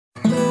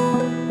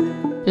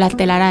La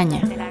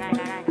telaraña.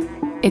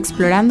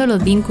 Explorando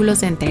los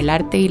vínculos entre el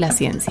arte y la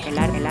ciencia.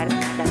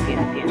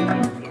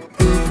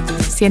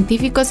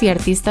 Científicos y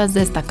artistas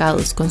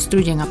destacados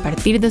construyen a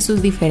partir de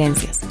sus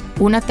diferencias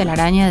una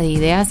telaraña de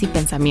ideas y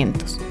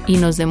pensamientos y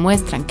nos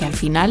demuestran que al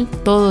final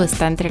todo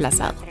está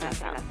entrelazado.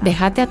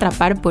 Déjate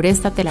atrapar por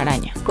esta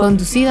telaraña,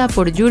 conducida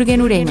por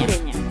Jürgen Ureña,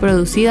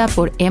 producida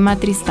por Emma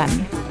Tristán.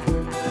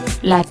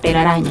 La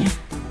telaraña,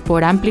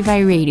 por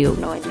Amplify Radio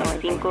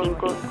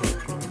 95.5.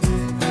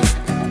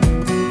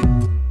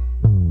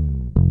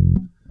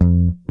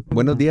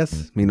 Buenos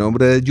días, mi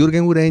nombre es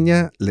Jürgen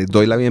Ureña, les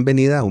doy la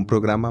bienvenida a un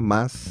programa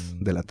más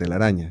de La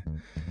telaraña,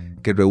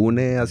 que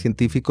reúne a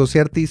científicos y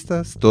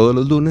artistas todos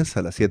los lunes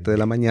a las 7 de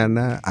la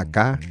mañana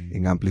acá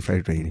en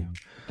Amplify Radio.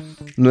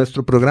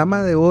 Nuestro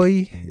programa de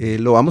hoy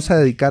lo vamos a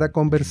dedicar a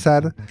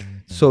conversar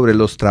sobre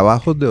los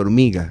trabajos de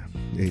hormiga,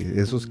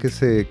 esos que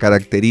se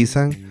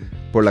caracterizan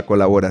por la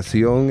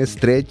colaboración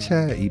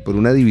estrecha y por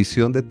una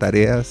división de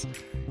tareas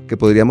que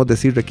podríamos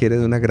decir requiere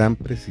de una gran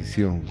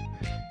precisión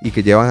y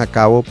que llevan a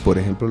cabo, por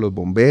ejemplo, los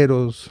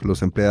bomberos,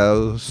 los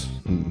empleados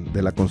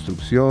de la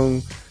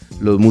construcción,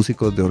 los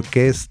músicos de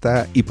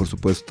orquesta y, por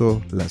supuesto,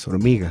 las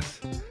hormigas.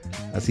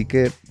 Así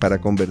que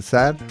para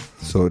conversar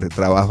sobre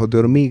trabajos de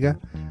hormiga,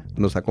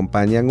 nos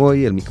acompañan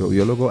hoy el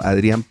microbiólogo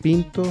Adrián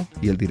Pinto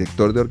y el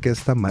director de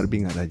orquesta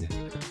Marvin Araya.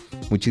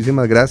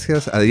 Muchísimas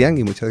gracias, Adrián,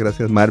 y muchas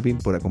gracias, Marvin,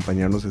 por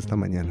acompañarnos esta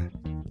mañana.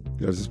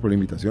 Gracias por la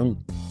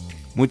invitación.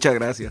 Muchas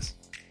gracias.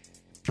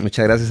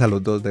 Muchas gracias a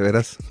los dos, de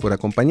veras, por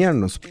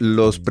acompañarnos.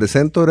 Los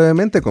presento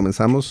brevemente,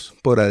 comenzamos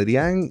por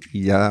Adrián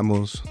y ya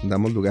damos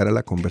lugar a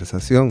la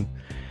conversación.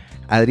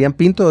 Adrián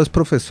Pinto es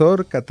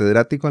profesor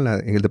catedrático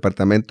en el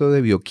Departamento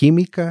de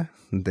Bioquímica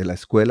de la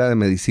Escuela de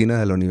Medicina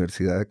de la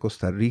Universidad de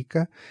Costa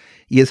Rica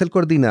y es el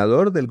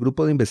coordinador del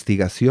grupo de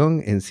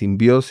investigación en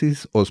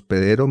simbiosis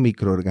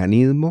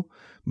hospedero-microorganismo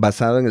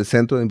basado en el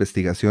Centro de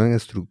Investigación en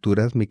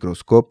Estructuras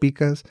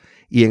Microscópicas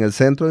y en el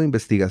Centro de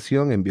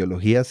Investigación en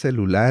Biología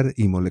Celular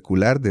y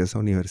Molecular de esa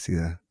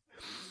universidad.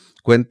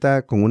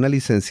 Cuenta con una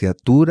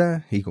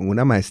licenciatura y con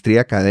una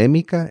maestría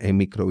académica en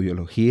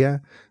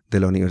microbiología de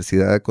la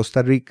Universidad de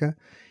Costa Rica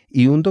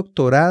y un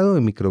doctorado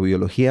en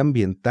microbiología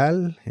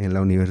ambiental en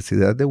la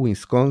Universidad de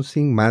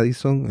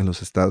Wisconsin-Madison en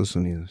los Estados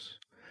Unidos.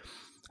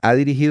 Ha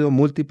dirigido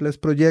múltiples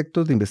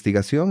proyectos de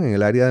investigación en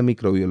el área de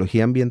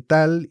microbiología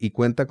ambiental y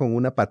cuenta con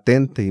una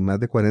patente y más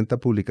de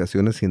 40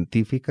 publicaciones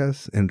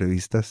científicas en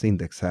revistas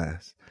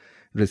indexadas.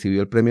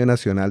 Recibió el Premio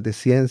Nacional de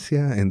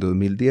Ciencia en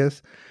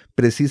 2010,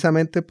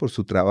 precisamente por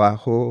su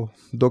trabajo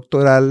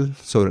doctoral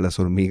sobre las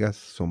hormigas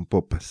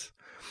sonpopas.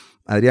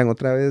 Adrián,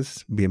 otra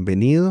vez,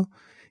 bienvenido.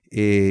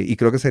 Y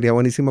creo que sería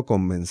buenísimo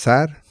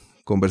comenzar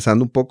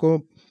conversando un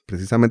poco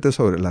precisamente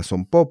sobre las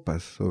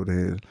sonpopas,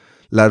 sobre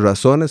las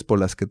razones por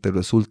las que te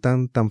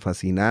resultan tan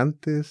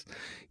fascinantes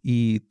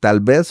y tal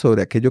vez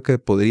sobre aquello que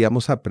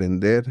podríamos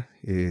aprender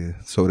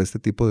sobre este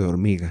tipo de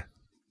hormiga.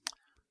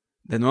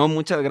 De nuevo,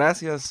 muchas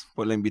gracias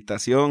por la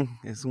invitación.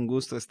 Es un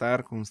gusto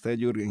estar con usted,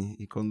 Jürgen,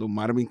 y con don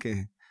Marvin,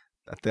 que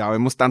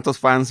vemos tantos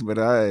fans,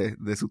 ¿verdad?,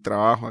 de su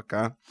trabajo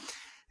acá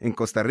en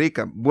Costa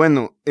Rica.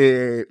 Bueno,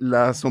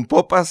 las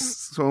sonpopas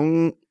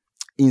son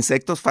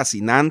insectos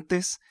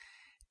fascinantes.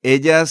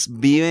 Ellas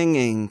viven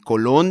en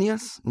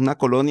colonias. Una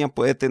colonia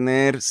puede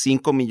tener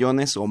 5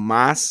 millones o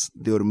más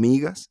de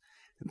hormigas.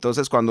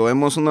 Entonces, cuando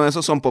vemos uno de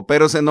esos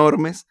sonpoperos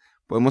enormes,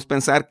 podemos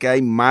pensar que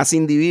hay más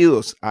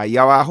individuos ahí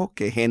abajo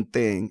que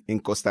gente en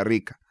Costa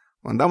Rica.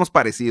 O andamos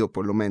parecido,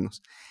 por lo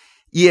menos.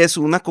 Y es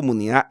una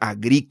comunidad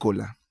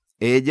agrícola.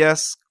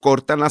 Ellas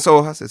cortan las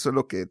hojas, eso es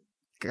lo que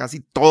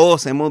casi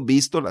todos hemos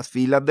visto, las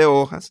filas de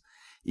hojas,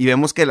 y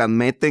vemos que las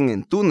meten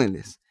en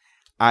túneles.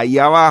 Ahí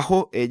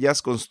abajo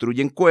ellas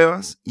construyen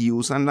cuevas y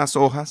usan las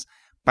hojas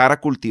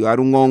para cultivar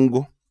un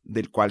hongo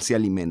del cual se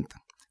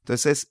alimentan.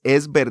 Entonces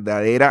es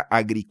verdadera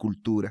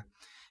agricultura.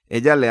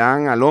 Ellas le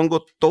dan al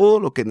hongo todo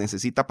lo que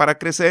necesita para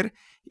crecer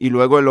y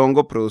luego el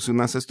hongo produce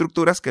unas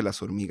estructuras que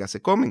las hormigas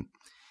se comen.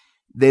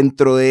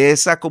 Dentro de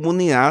esa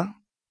comunidad,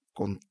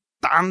 con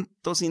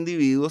tantos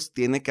individuos,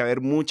 tiene que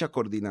haber mucha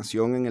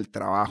coordinación en el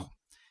trabajo.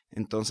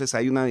 Entonces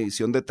hay una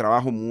división de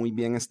trabajo muy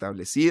bien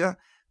establecida,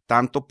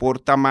 tanto por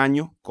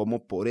tamaño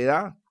como por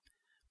edad.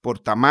 Por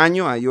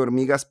tamaño hay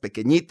hormigas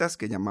pequeñitas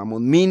que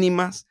llamamos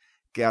mínimas,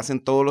 que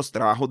hacen todos los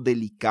trabajos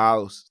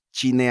delicados,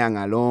 chinean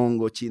al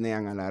hongo,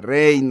 chinean a la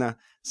reina,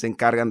 se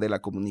encargan de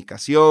la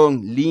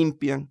comunicación,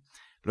 limpian.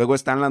 Luego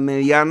están las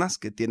medianas,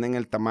 que tienen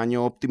el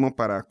tamaño óptimo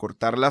para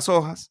cortar las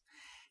hojas,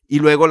 y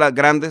luego las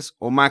grandes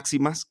o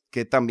máximas,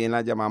 que también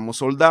las llamamos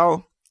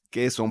soldado,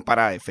 que son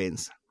para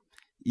defensa.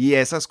 Y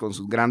esas con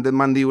sus grandes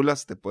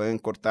mandíbulas te pueden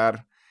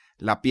cortar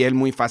la piel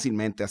muy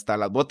fácilmente, hasta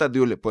las botas de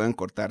hule pueden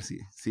cortar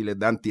si les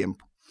dan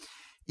tiempo.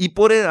 Y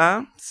por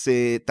edad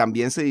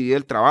también se divide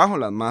el trabajo.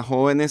 Las más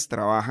jóvenes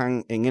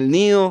trabajan en el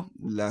nido,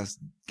 las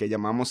que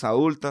llamamos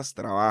adultas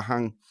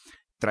trabajan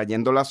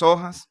trayendo las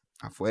hojas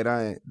afuera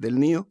del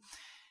nido,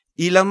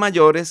 y las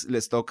mayores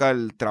les toca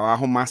el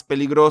trabajo más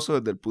peligroso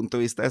desde el punto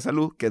de vista de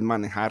salud, que es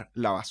manejar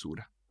la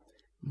basura.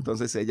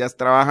 Entonces ellas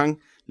trabajan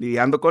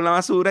lidiando con la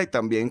basura y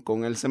también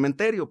con el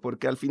cementerio,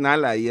 porque al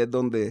final ahí es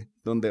donde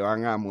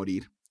van a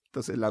morir.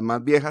 Entonces las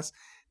más viejas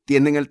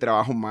tienen el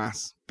trabajo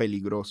más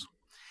peligroso.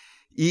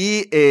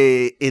 Y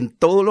en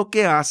todo lo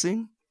que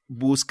hacen,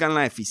 buscan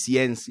la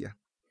eficiencia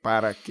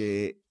para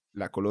que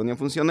la colonia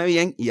funcione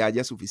bien y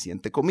haya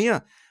suficiente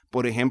comida.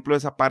 Por ejemplo,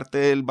 esa parte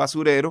del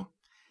basurero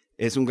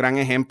es un gran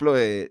ejemplo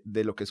de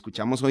lo que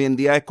escuchamos hoy en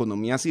día de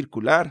economía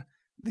circular,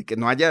 de que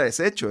no haya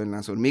desecho. En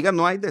las hormigas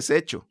no hay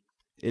desecho.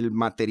 El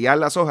material,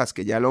 las hojas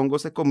que ya el hongo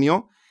se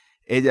comió,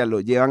 ellas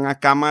lo llevan a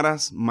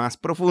cámaras más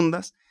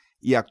profundas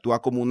y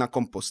actúa como una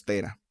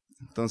compostera.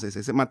 Entonces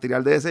ese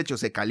material de desecho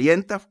se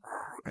calienta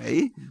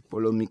ahí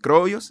por los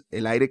microbios,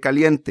 el aire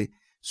caliente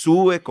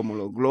sube como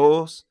los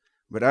globos,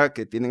 ¿verdad?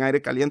 Que tienen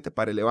aire caliente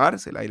para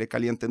elevarse, el aire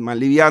caliente es más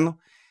liviano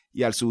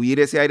y al subir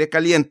ese aire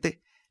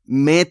caliente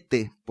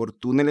mete por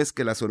túneles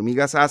que las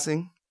hormigas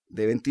hacen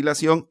de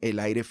ventilación el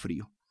aire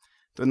frío.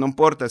 Entonces no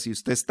importa si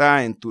usted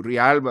está en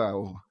Turrialba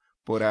o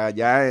por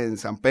allá en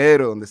San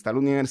Pedro, donde está la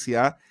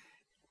universidad,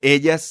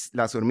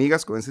 las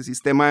hormigas con ese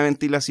sistema de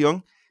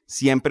ventilación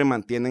siempre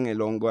mantienen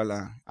el hongo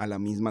a la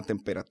misma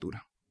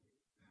temperatura.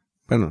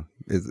 Bueno,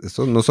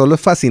 eso no solo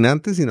es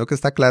fascinante, sino que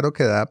está claro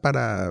que da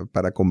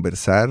para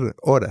conversar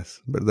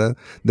horas, ¿verdad?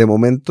 De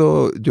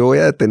momento, yo voy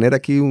a detener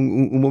aquí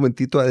un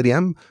momentito a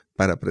Adrián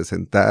para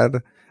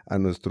presentar a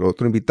nuestro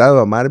otro invitado,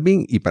 a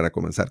Marvin, y para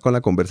comenzar con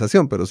la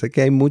conversación, pero sé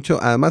que hay mucho,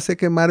 además sé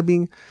que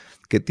Marvin,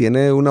 que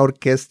tiene una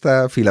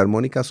orquesta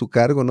filarmónica a su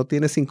cargo, no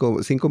tiene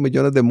 5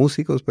 millones de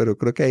músicos, pero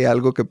creo que hay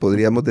algo que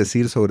podríamos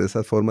decir sobre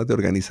esas formas de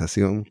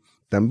organización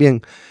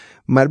también.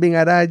 Marvin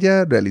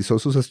Araya realizó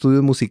sus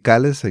estudios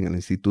musicales en el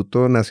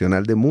Instituto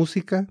Nacional de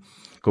Música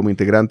como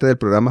integrante del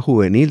programa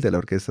juvenil de la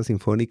Orquesta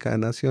Sinfónica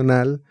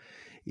Nacional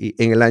y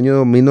en el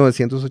año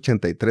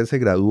 1983 se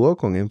graduó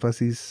con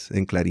énfasis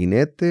en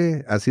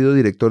clarinete, ha sido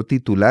director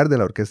titular de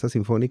la Orquesta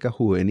Sinfónica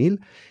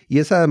Juvenil y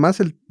es además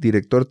el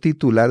director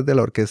titular de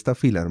la Orquesta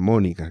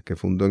Filarmónica que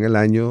fundó en el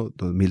año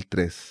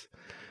 2003.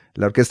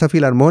 La Orquesta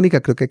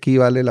Filarmónica, creo que aquí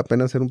vale la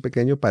pena hacer un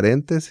pequeño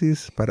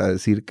paréntesis para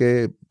decir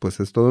que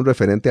pues, es todo un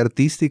referente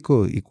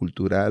artístico y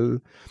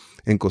cultural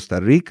en Costa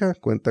Rica,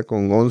 cuenta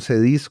con 11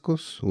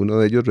 discos, uno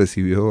de ellos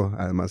recibió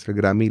además el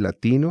Grammy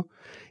Latino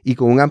y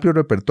con un amplio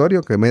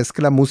repertorio que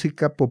mezcla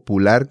música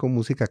popular con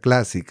música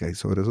clásica y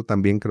sobre eso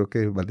también creo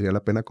que valdría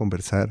la pena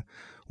conversar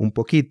un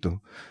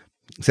poquito.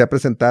 Se ha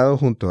presentado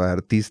junto a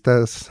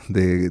artistas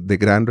de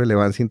gran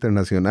relevancia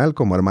internacional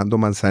como Armando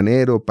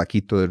Manzanero,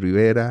 Paquito de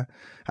Rivera,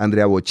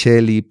 Andrea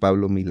Bocelli,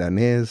 Pablo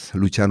Milanés,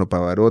 Luciano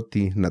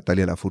Pavarotti,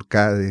 Natalia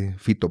Lafourcade,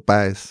 Fito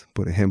Páez,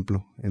 por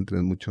ejemplo,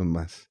 entre muchos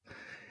más.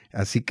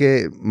 Así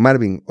que,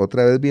 Marvin,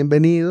 otra vez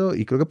bienvenido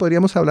y creo que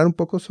podríamos hablar un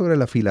poco sobre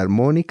la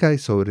filarmónica y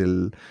sobre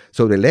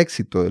el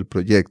éxito del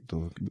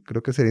proyecto.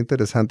 Creo que sería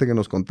interesante que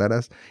nos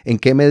contaras en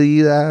qué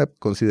medida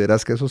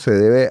consideras que eso se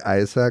debe a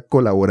esa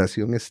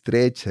colaboración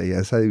estrecha y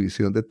a esa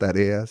división de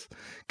tareas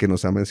que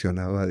nos ha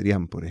mencionado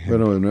Adrián, por ejemplo.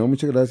 Bueno, de nuevo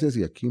muchas gracias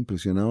y aquí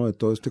impresionado de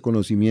todo este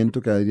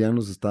conocimiento que Adrián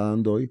nos está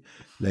dando hoy,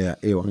 la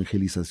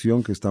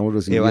evangelización que estamos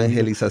recibiendo.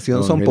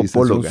 Evangelización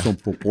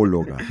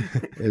sonpopóloga.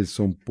 El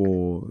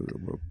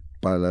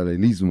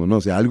paralelismo, ¿no?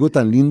 O sea, algo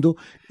tan lindo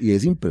y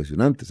es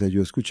impresionante. O sea,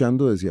 yo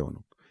escuchando decía,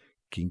 bueno,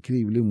 qué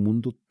increíble un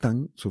mundo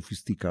tan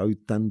sofisticado y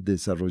tan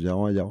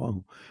desarrollado allá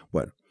abajo.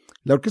 Bueno,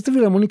 la Orquesta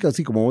Filarmónica,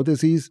 así como vos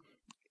decís,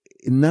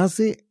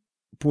 nace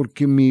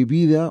porque mi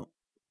vida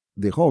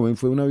de joven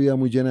fue una vida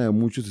muy llena de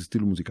muchos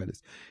estilos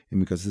musicales. En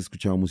mi casa se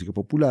escuchaba música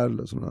popular,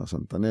 la Sonora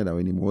Santanera,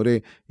 Benny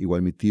Moré,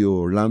 igual mi tío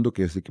Orlando,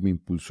 que es el que me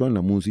impulsó en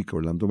la música,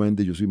 Orlando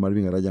Méndez, yo soy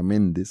Marvin Araya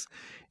Méndez.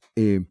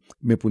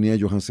 Me ponía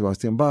Johann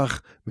Sebastian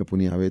Bach, me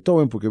ponía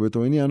Beethoven porque es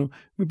beethoveniano,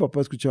 mi papá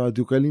escuchaba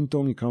Duke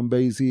Ellington y Count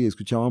Basie,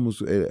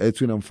 escuchábamos Ed,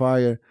 Wind and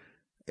Fire,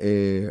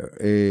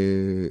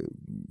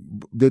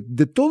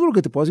 de todo lo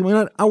que te puedas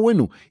imaginar.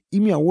 Bueno, y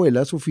mi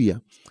abuela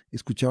Sofía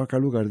escuchaba a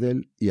Carlos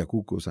Gardel y a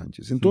Cuco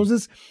Sánchez.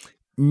 Entonces,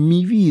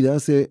 mi vida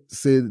se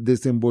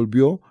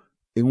desenvolvió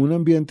en un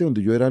ambiente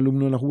donde yo era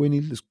alumno de la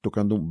juvenil,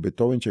 tocando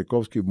Beethoven,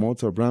 Tchaikovsky,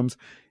 Mozart, Brahms,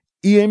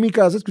 y en mi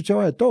casa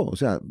escuchaba de todo, o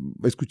sea,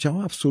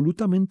 escuchaba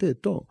absolutamente de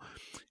todo.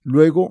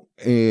 Luego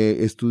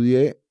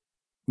estudié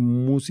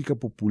música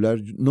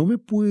popular. No me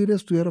pude ir a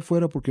estudiar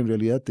afuera porque en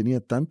realidad tenía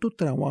tanto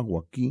trabajo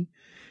aquí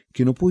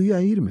que no podía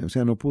irme, o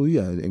sea, no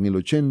podía. En el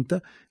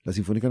 80, la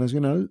Sinfónica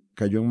Nacional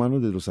cayó en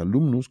manos de los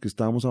alumnos que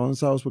estábamos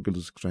avanzados porque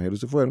los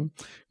extranjeros se fueron.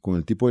 Con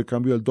el tipo de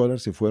cambio del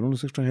dólar se fueron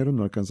los extranjeros,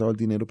 no alcanzaba el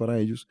dinero para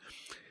ellos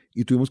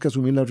y tuvimos que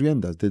asumir las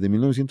riendas. Desde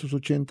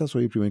 1980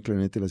 soy el primer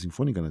clarinete de la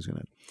Sinfónica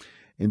Nacional.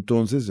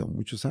 Entonces, son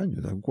muchos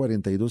años,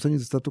 42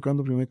 años está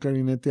tocando primer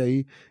clarinete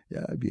ahí,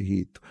 ya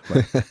viejito.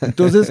 Bueno,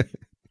 entonces,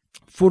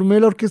 formé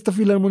la Orquesta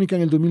Filarmónica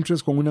en el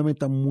 2003 con una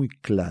meta muy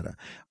clara.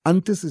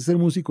 Antes de ser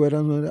músico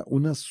no era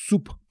una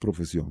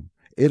subprofesión,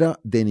 era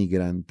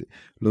denigrante.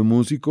 Los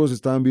músicos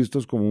estaban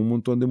vistos como un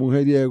montón de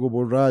mujeriegos,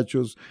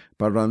 borrachos,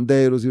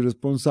 parranderos,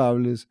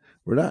 irresponsables,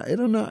 ¿verdad?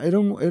 Era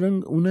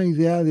una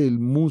idea del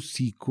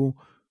músico,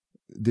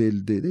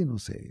 no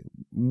sé,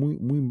 muy,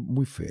 muy,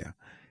 muy fea.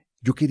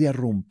 Yo quería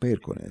romper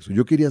con eso.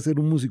 Yo quería ser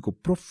un músico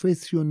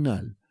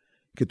profesional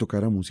que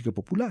tocara música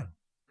popular.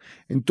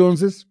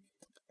 Entonces,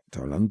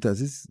 estoy hablando de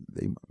hace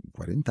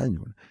 40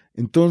 años. ¿Verdad?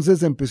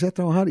 Entonces empecé a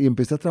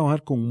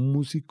trabajar con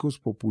músicos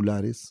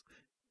populares.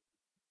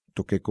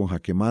 Toqué con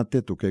Jaque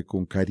Mate, toqué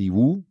con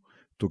Caribú,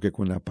 toqué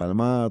con La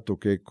Palmada,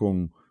 toqué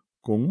con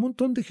un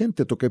montón de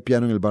gente. Toqué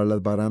piano en el bar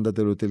Las Barandas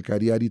del Hotel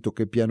Cariari,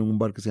 toqué piano en un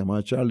bar que se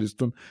llamaba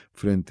Charleston,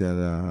 frente a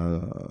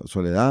la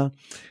Soledad.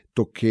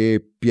 Toqué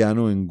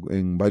piano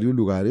en varios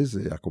lugares,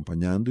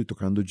 acompañando y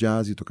tocando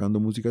jazz y tocando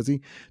música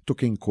así.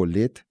 Toqué en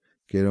Colette,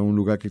 que era un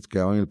lugar que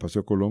quedaba en el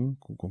Paseo Colón,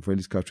 con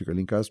Félix Castro y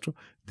Calín Castro,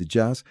 de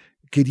jazz.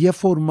 Quería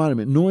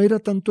formarme. No era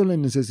tanto la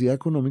necesidad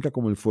económica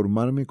como el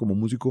formarme como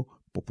músico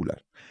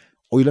popular.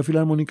 Hoy la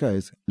Filarmónica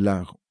es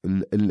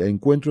el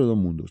encuentro de dos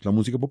mundos, la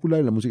música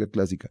popular y la música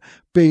clásica.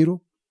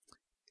 Pero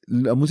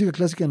la música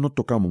clásica no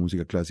tocamos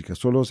música clásica,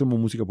 solo hacemos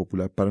música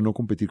popular para no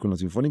competir con la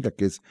sinfónica,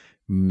 que es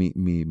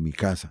mi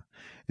casa.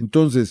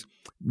 Entonces,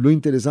 lo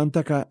interesante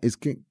acá es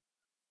que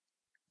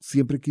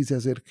siempre quise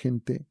hacer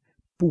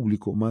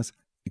público más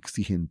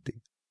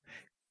exigente.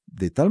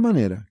 De tal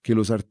manera que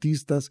los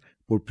artistas,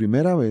 por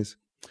primera vez,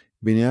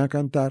 venían a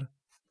cantar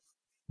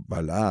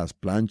baladas,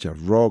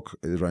 planchas, rock,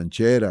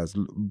 rancheras,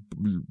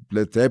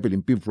 Led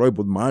Zeppelin, Pink Floyd,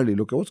 Bob Marley,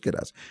 lo que vos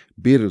quieras,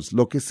 Beatles,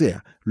 lo que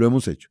sea, lo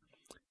hemos hecho.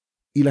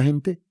 Y la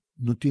gente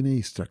no tiene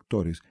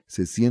distractores,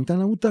 se sienta en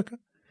la butaca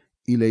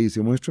y le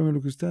dice, muéstrame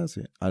lo que usted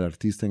hace al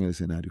artista en el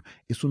escenario.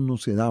 Eso no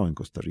se daba en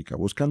Costa Rica.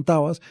 Vos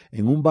cantabas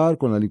en un bar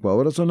con la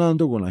licuadora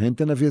sonando, con la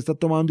gente en la fiesta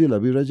tomando y la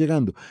vibra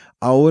llegando.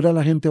 Ahora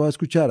la gente va a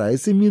escuchar a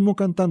ese mismo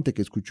cantante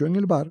que escuchó en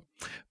el bar,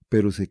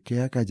 pero se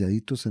queda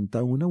calladito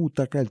sentado en una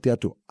butaca del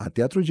teatro, a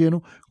teatro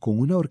lleno, con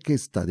una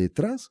orquesta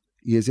detrás,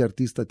 y ese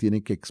artista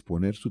tiene que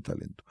exponer su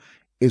talento.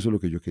 Eso es lo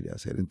que yo quería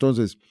hacer.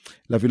 Entonces,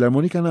 la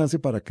Filarmónica nace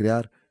para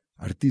crear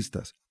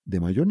artistas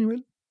de mayor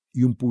nivel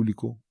y un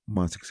público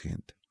más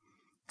exigente.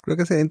 Creo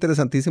que sería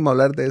interesantísimo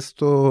hablar de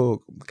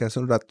esto que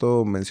hace un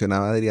rato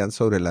mencionaba Adrián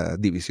sobre la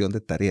división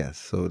de tareas,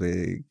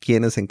 sobre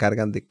quiénes se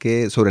encargan de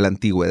qué, sobre la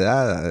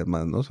antigüedad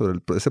además, ¿no? Sobre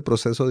ese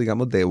proceso,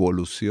 digamos, de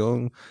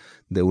evolución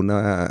de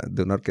una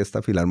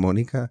orquesta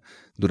filarmónica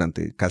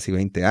durante casi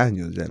 20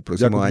 años. Ya el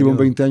próximo año.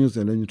 20 años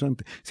el año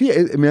entrante. Sí,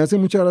 me hace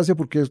mucha gracia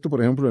porque esto,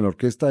 por ejemplo, en la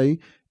orquesta hay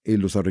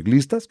los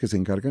arreglistas que se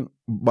encargan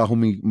bajo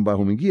mi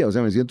guía, o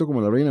sea, me siento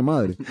como la reina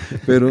madre,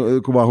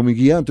 pero bajo mi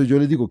guía, entonces yo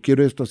les digo,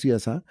 quiero esto así,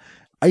 así.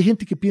 Hay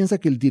gente que piensa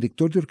que el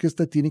director de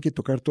orquesta tiene que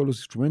tocar todos los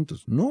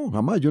instrumentos. No,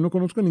 jamás. Yo no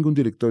conozco a ningún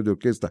director de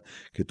orquesta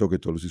que toque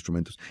todos los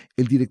instrumentos.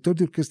 El director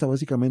de orquesta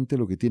básicamente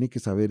lo que tiene que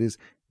saber es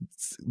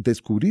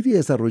descubrir y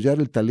desarrollar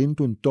el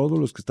talento en todos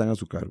los que están a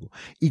su cargo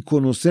y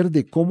conocer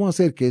de cómo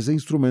hacer que ese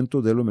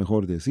instrumento dé lo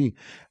mejor de sí.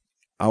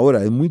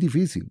 Ahora, es muy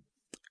difícil.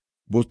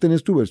 Vos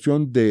tenés tu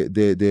versión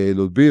de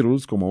los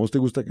Beatles, como a vos te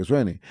gusta que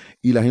suene,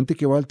 y la gente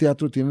que va al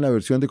teatro tiene la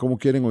versión de cómo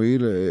quieren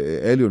oír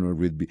Eleanor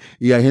Rigby,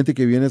 y hay gente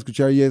que viene a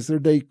escuchar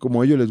Yesterday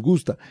como a ellos les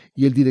gusta,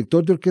 y el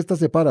director de orquesta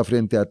se para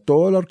frente a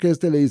toda la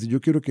orquesta y le dice,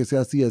 yo quiero que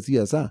sea así, así,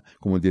 así,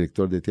 como el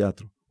director de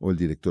teatro o el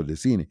director de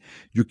cine.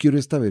 Yo quiero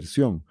esta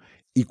versión.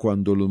 Y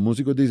cuando los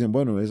músicos dicen,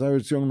 bueno, esa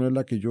versión no es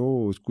la que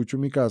yo escucho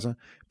en mi casa,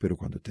 pero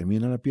cuando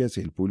termina la pieza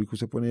y el público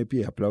se pone de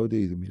pie, aplaude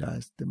y dice, mira,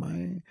 este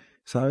mae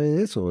sabe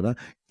de eso, ¿verdad?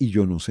 Y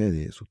yo no sé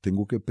de eso.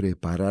 Tengo que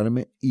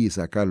prepararme y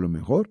sacar lo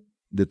mejor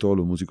de todos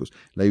los músicos.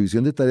 La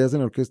división de tareas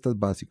en la orquesta es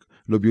básica.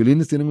 Los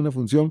violines tienen una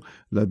función,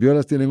 las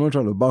violas tienen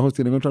otra, los bajos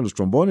tienen otra, los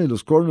trombones,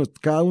 los cornos,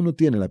 cada uno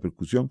tiene la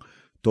percusión.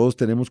 Todos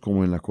tenemos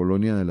como en la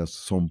colonia de las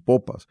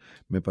sonpopas.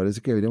 Me parece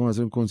que deberíamos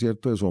hacer un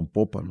concierto de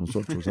sonpopas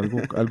nosotros,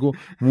 algo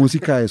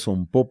música de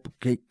sonpop.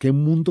 Qué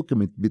mundo que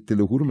te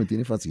lo juro me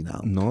tiene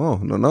fascinado.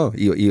 No.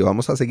 Y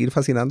vamos a seguir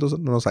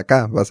fascinándonos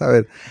acá, vas a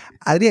ver.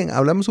 Adrián,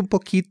 hablamos un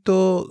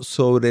poquito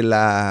sobre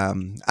la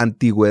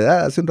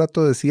antigüedad. Hace un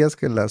rato decías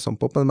que las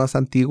sonpopas más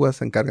antiguas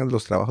se encargan de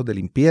los trabajos de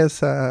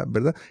limpieza,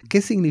 ¿verdad?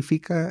 ¿Qué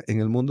significa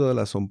en el mundo de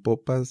las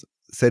sonpopas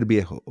ser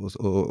viejo?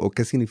 ¿O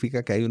qué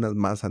significa que hay unas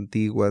más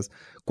antiguas?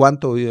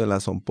 ¿Cuánto viven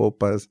las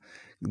sonpopas?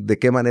 ¿De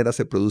qué manera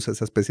se produce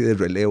esa especie de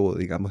relevo,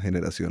 digamos,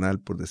 generacional,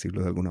 por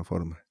decirlo de alguna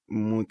forma?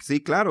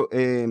 Sí, claro.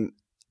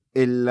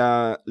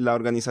 La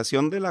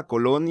organización de la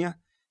colonia,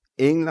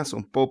 en las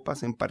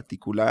sonpopas en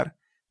particular,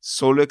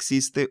 solo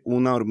existe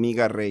una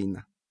hormiga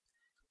reina.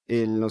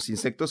 En los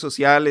insectos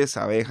sociales,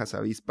 abejas,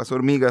 avispas,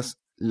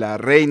 hormigas,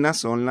 las reinas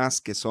son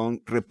las que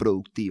son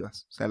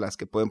reproductivas, o sea, las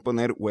que pueden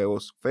poner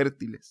huevos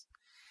fértiles.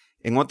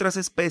 En otras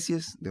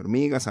especies de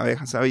hormigas,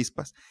 abejas,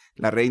 avispas,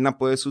 la reina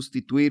puede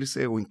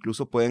sustituirse o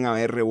incluso pueden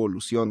haber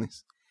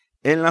revoluciones.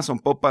 En las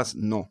sonpopas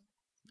no.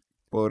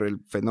 Por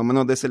el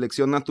fenómeno de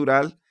selección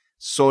natural,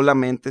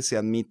 solamente se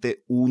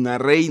admite una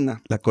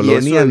reina. La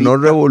colonia no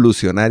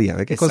revolucionaria.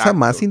 ¿Ve qué cosa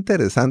más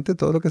interesante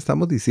todo lo que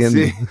estamos diciendo?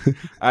 Sí.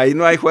 Ahí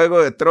no hay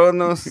Juego de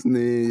Tronos,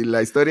 ni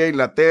la historia de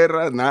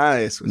Inglaterra, nada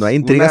de eso. No hay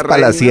intrigas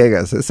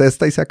palaciegas, es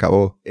esta y se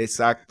acabó.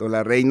 Exacto,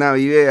 la reina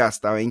vive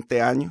hasta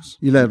 20 años.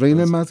 Y la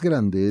reina es más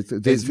grande.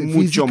 Es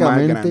mucho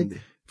más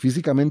grande.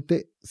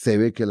 Físicamente se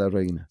ve que la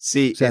reina.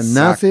 Sí, o sea, exacto.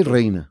 Nace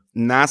reina.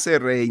 Nace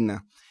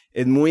reina.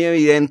 Es muy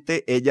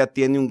evidente, ella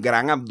tiene un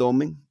gran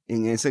abdomen.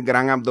 En ese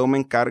gran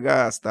abdomen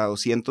carga hasta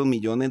 200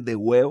 millones de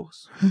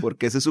huevos,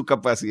 porque esa es su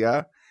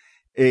capacidad.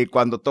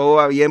 Cuando todo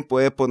va bien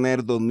puede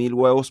poner 2,000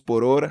 huevos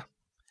por hora.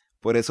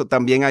 Por eso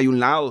también hay un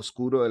lado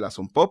oscuro de las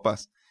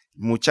zompopas.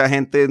 Mucha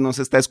gente nos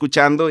está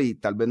escuchando y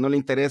tal vez no le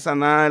interesa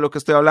nada de lo que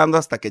estoy hablando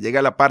hasta que llegue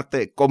a la parte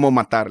de cómo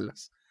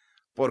matarlas,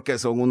 porque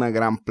son una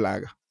gran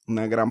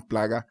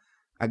plaga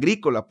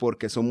agrícola,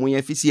 porque son muy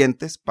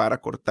eficientes para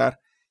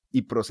cortar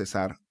y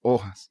procesar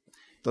hojas.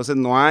 Entonces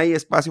no hay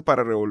espacio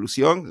para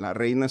revolución, la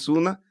reina es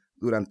una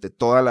durante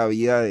toda la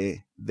vida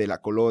de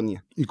la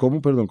colonia. ¿Y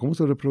cómo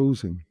se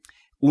reproducen?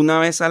 Una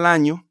vez al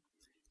año,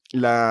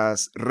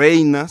 las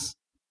reinas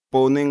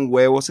ponen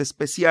huevos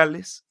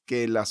especiales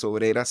que las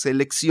obreras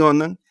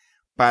seleccionan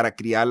para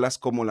criarlas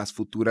como las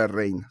futuras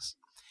reinas.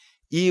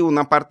 Y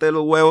una parte de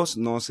los huevos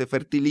no se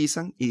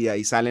fertilizan y de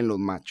ahí salen los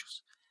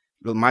machos.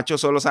 Los machos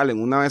solo salen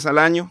una vez al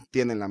año,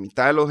 tienen la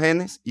mitad de los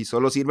genes y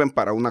solo sirven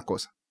para una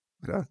cosa,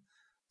 ¿verdad?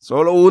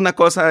 Solo una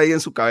cosa ahí en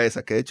su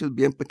cabeza, que de hecho es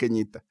bien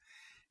pequeñita,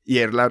 y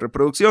es la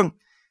reproducción.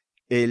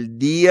 El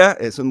día,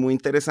 eso es muy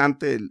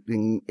interesante,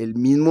 el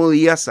mismo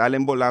día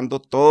salen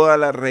volando todas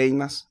las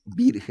reinas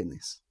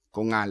vírgenes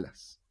con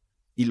alas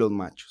y los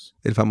machos.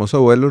 El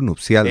famoso vuelo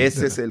nupcial.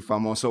 Ese es el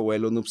famoso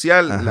vuelo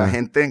nupcial. Ajá. La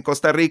gente en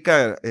Costa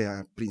Rica,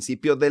 a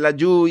principios de las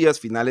lluvias,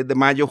 finales de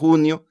mayo,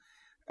 junio,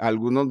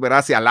 algunos,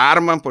 ¿verdad?, se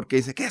alarman porque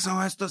dicen, ¿qué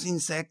son estos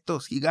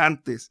insectos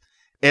gigantes?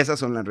 Esas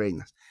son las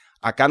reinas.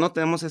 Acá no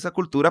tenemos esa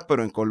cultura,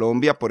 pero en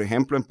Colombia, por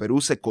ejemplo, en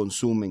Perú se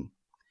consumen.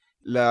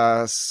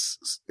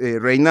 Las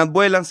reinas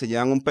vuelan, se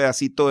llevan un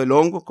pedacito del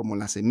hongo, como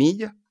la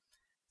semilla,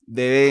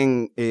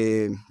 deben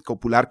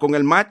copular con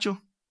el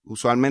macho,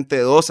 usualmente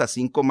 2 a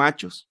 5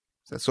 machos,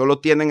 o sea, solo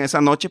tienen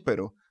esa noche,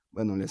 pero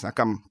bueno, le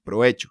sacan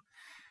provecho.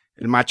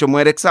 El macho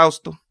muere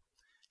exhausto,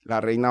 la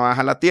reina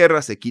baja a la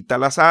tierra, se quita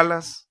las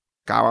alas,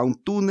 cava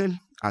un túnel,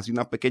 hace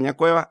una pequeña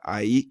cueva,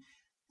 ahí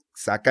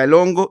saca el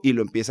hongo y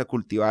lo empieza a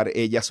cultivar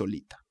ella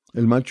solita.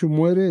 ¿El macho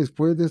muere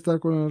después de estar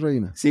con la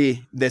reina?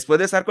 Sí, después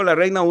de estar con la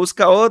reina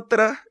busca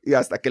otra y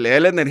hasta que le dé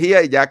la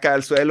energía y ya cae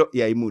al suelo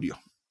y ahí murió.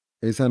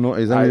 Esa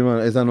noche.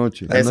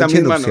 Esa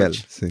misma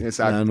noche. Sí.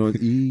 Exacto.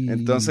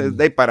 Entonces,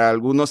 para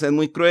algunos es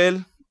muy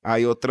cruel,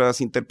 hay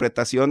otras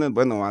interpretaciones,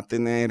 bueno, va a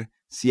tener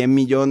 100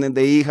 millones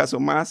de hijas o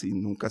más y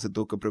nunca se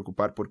tuvo que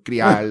preocupar por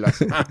criarlas,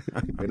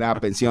 ¿verdad?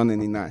 Pensiones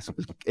ni nada de eso.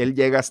 Él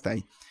llega hasta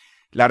ahí.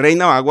 La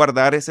reina va a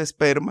guardar ese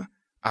esperma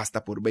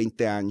hasta por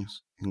 20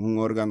 años en un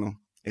órgano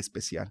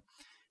especial.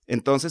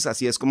 Entonces,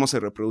 así es como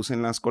se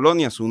reproducen las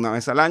colonias. Una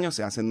vez al año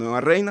se hacen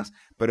nuevas reinas,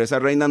 pero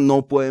esas reinas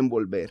no pueden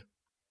volver.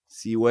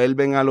 Si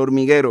vuelven al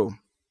hormiguero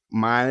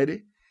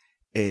madre,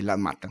 las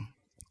matan.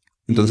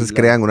 Entonces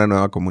crean una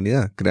nueva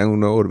comunidad, crean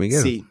un nuevo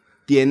hormiguero. Sí,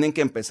 tienen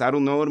que empezar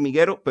un nuevo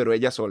hormiguero, pero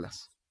ellas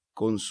solas,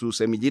 con su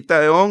semillita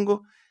de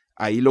hongo,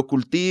 ahí lo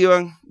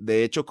cultivan,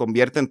 de hecho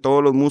convierten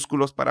todos los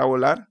músculos para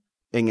volar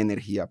en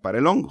energía para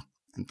el hongo.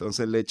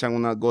 Entonces le echan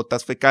unas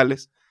gotas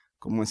fecales,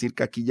 como decir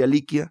caquilla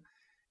líquida,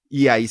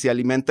 y ahí se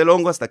alimenta el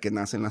hongo hasta que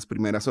nacen las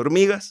primeras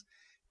hormigas,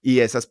 y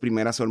esas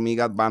primeras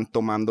hormigas van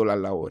tomando las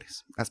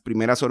labores. Las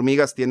primeras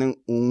hormigas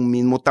tienen un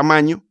mismo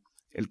tamaño,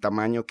 el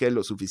tamaño que es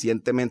lo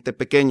suficientemente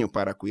pequeño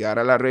para cuidar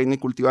a la reina y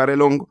cultivar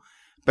el hongo,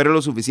 pero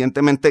lo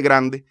suficientemente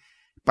grande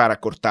para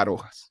cortar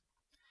hojas.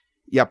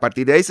 Y a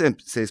partir de ahí se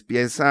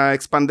empieza a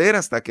expandir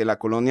hasta que la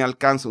colonia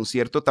alcanza un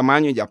cierto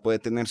tamaño y ya puede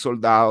tener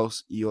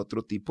soldados y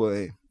otro tipo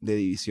de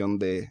división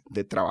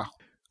de trabajo.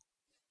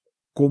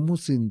 ¿Cómo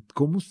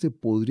se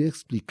podría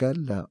explicar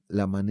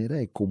la manera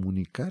de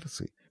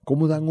comunicarse?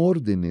 ¿Cómo dan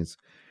órdenes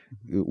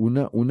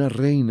una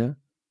reina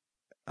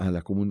a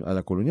la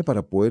colonia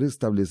para poder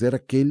establecer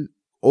aquel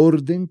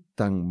orden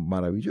tan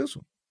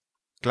maravilloso?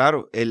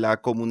 Claro,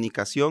 la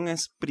comunicación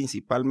es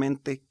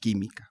principalmente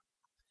química,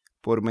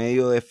 por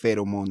medio de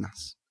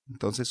feromonas.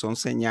 Entonces son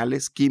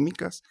señales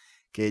químicas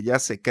que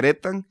ellas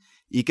secretan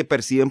y que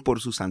perciben por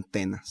sus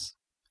antenas.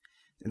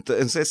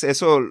 Entonces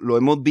eso lo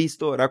hemos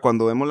visto, ¿verdad?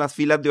 Cuando vemos las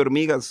filas de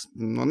hormigas,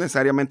 no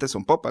necesariamente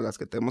son popas, las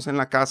que tenemos en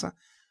la casa,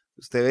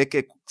 usted ve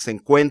que se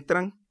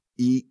encuentran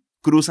y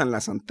cruzan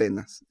las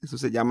antenas. Eso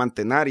se llama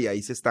antenar y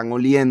ahí se están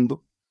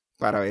oliendo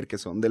para ver que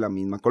son de la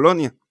misma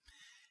colonia.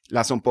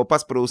 Las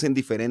zompopas producen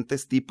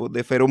diferentes tipos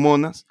de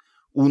feromonas.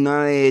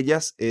 Una de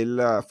ellas es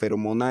la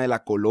feromona de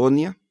la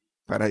colonia,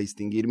 para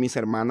distinguir mis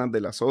hermanas de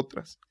las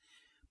otras,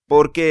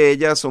 porque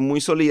ellas son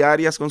muy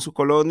solidarias con su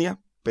colonia,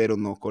 pero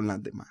no con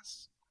las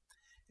demás.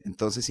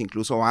 Entonces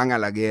incluso van a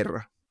la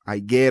guerra.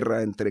 Hay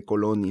guerra entre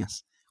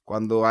colonias.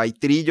 Cuando hay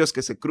trillos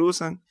que se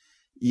cruzan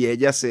y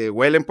ellas se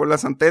huelen por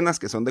las antenas,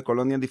 que son de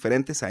colonias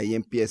diferentes, ahí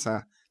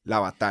empieza la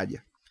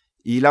batalla.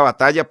 Y la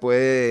batalla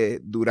puede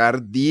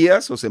durar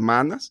días o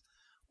semanas,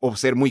 o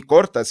ser muy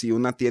corta si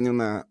una tiene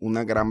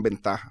una gran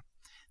ventaja.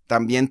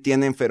 También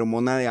tienen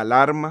feromona de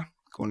alarma,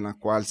 con la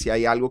cual si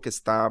hay algo que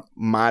está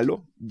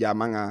malo,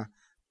 llaman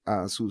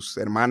a sus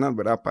hermanas,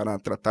 ¿verdad? Para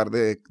tratar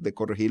de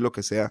corregir lo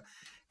que sea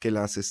que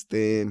las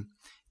esté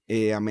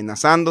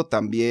amenazando.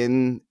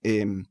 También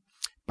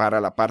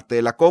para la parte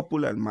de la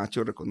cópula, el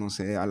macho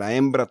reconoce a la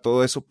hembra,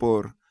 todo eso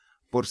por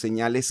por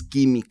señales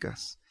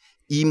químicas.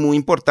 Y muy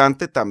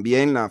importante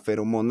también la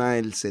feromona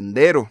del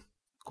sendero,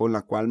 con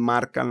la cual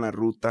marcan la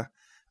ruta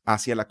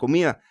hacia la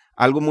comida.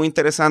 Algo muy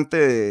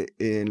interesante,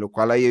 en lo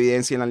cual hay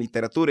evidencia en la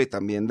literatura y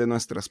también de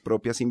nuestras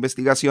propias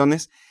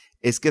investigaciones,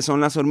 es que son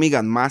las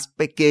hormigas más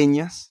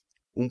pequeñas,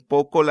 un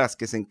poco las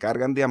que se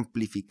encargan de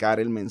amplificar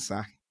el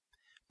mensaje.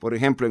 Por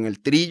ejemplo, en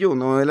el trillo,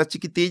 uno de las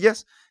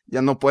chiquitillas,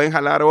 ya no pueden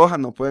jalar hojas,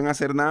 no pueden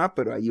hacer nada,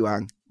 pero ahí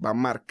van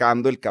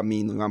marcando el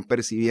camino y van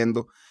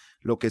percibiendo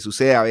lo que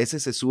sucede. A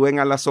veces se suben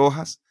a las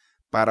hojas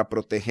para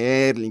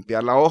proteger,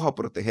 limpiar la hoja o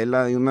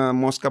protegerla de una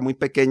mosca muy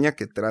pequeña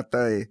que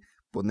trata de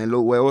poner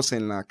los huevos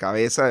en la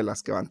cabeza de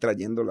las que van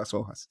trayendo las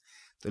hojas.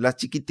 Entonces las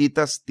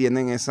chiquititas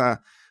tienen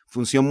esa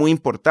función muy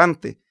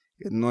importante.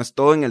 No es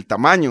todo en el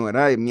tamaño,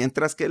 ¿verdad?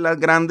 Mientras que las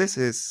grandes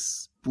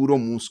es puro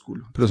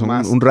músculo. Pero son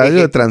un radio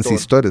de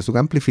transistores, un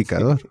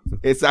amplificador. Sí,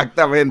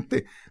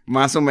 exactamente,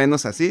 más o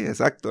menos así,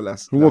 exacto.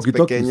 Las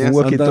pequeñas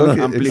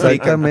amplifican.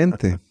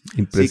 Exactamente,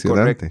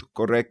 impresionante. Sí,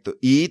 correcto.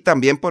 Y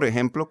también, por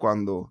ejemplo,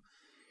 cuando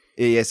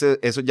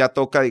eso ya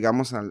toca,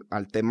 digamos,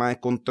 al tema de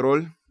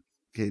control,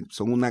 que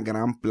son una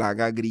gran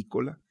plaga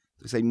agrícola.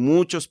 Entonces hay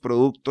muchos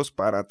productos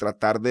para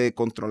tratar de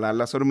controlar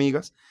las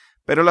hormigas,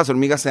 pero las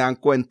hormigas se dan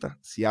cuenta,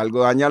 si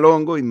algo daña al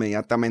hongo,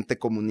 inmediatamente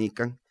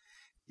comunican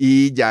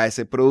y ya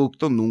ese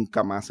producto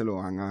nunca más se lo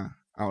van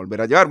a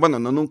volver a llevar. Bueno,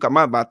 no nunca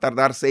más, va a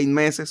tardar 6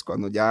 meses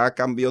cuando ya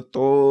cambió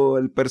todo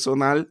el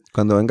personal.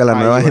 Cuando venga la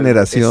nueva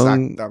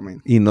generación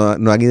y no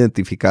han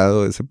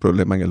identificado ese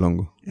problema en el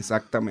hongo.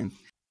 Exactamente.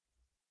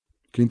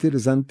 Qué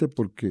interesante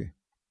porque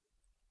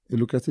es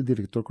lo que hace el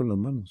director con las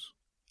manos.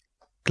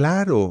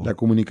 Claro. La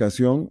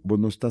comunicación, vos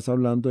no estás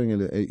hablando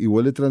y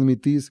vos le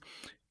transmitís,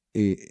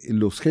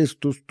 los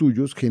gestos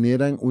tuyos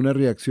generan una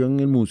reacción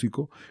en el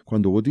músico.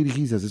 Cuando vos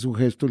dirigís, haces un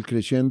gesto, el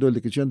decreciendo, el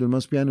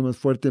más piano, el más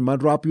fuerte, el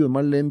más rápido, el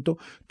más lento,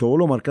 todo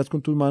lo marcas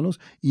con tus manos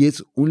y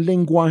es un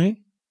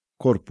lenguaje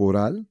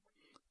corporal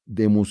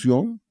de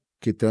emoción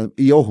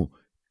y ojo,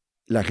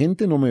 la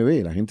gente no me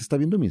ve, la gente está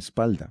viendo mi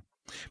espalda,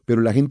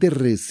 pero la gente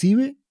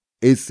recibe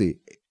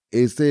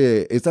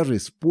esa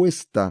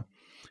respuesta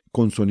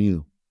con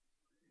sonido.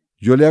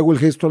 Yo le hago el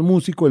gesto al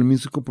músico, el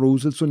músico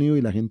produce el sonido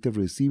y la gente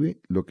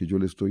recibe lo que yo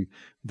le estoy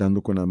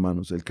dando con las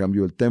manos. El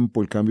cambio del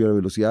tempo, el cambio de la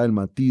velocidad, el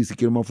matiz, si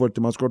quiero más fuerte,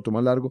 más corto,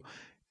 más largo.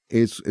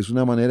 Es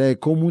una manera de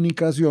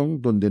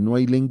comunicación donde no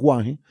hay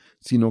lenguaje,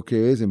 sino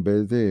que es, en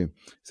vez de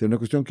ser una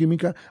cuestión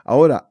química,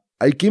 ahora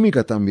hay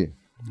química también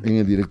en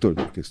el director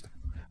de orquesta.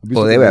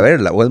 O debe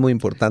haberla, o es muy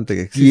importante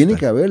que exista. Tiene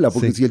que haberla,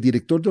 porque si el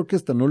director de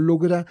orquesta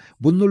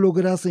vos no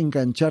logras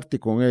engancharte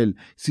con él,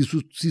 si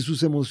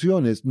sus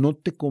emociones no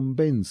te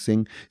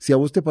convencen, si a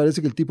vos te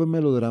parece que el tipo es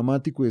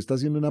melodramático y está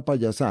haciendo una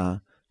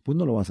payasada, pues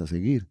no lo vas a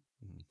seguir,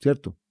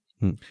 ¿cierto?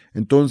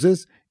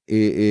 Entonces,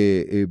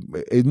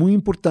 es muy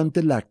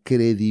importante la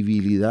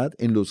credibilidad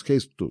en los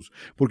gestos,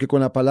 porque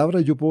con la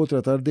palabra yo puedo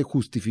tratar de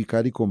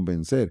justificar y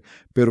convencer,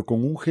 pero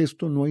con un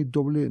gesto no le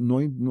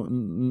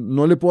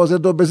puedo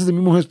hacer 2 veces el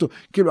mismo gesto,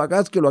 que lo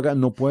hagas,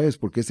 no puedes,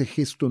 porque ese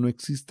gesto no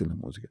existe en la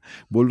música.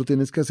 Vos lo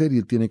tienes que hacer y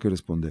él tiene que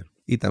responder.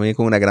 Y también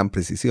con una gran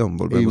precisión,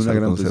 volvemos al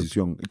concepto.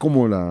 Precisión,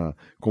 como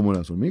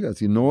las hormigas.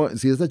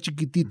 Si esa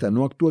chiquitita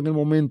no actúa en el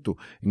momento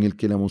en el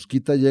que la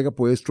mosquita llega,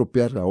 puede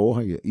estropear la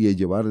hoja y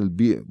llevar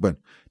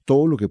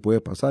todo lo que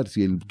puede pasar.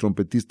 Si el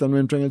trompetista no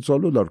entra en el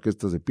solo, la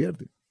orquesta se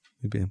pierde.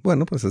 Muy bien.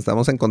 Bueno, pues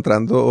estamos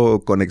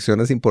encontrando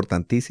conexiones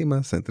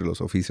importantísimas entre los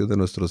oficios de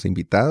nuestros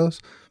invitados.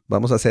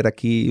 Vamos a hacer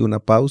aquí una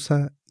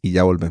pausa y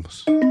ya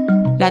volvemos.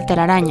 La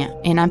telaraña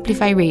en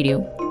Amplify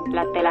Radio.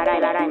 La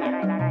telaraña.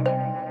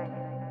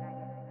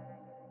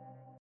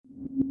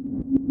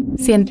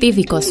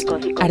 Científicos,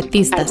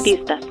 artistas,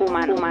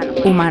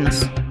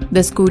 humanos,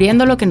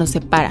 descubriendo lo que nos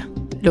separa,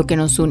 lo que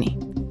nos une.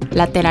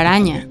 La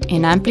telaraña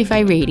en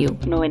Amplify Radio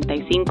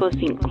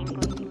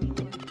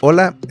 95.5.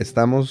 Hola,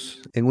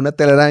 estamos en una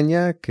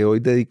telaraña que hoy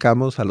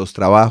dedicamos a los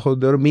trabajos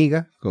de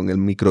hormiga con el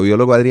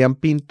microbiólogo Adrián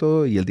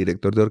Pinto y el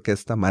director de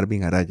orquesta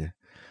Marvin Araya.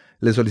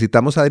 Le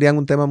solicitamos a Adrián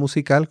un tema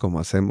musical, como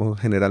hacemos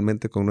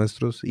generalmente con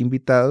nuestros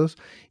invitados,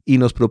 y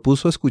nos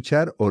propuso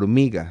escuchar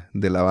Hormiga,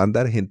 de la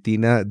banda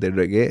argentina de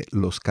reggae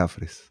Los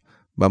Cafres.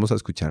 Vamos a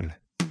escucharla.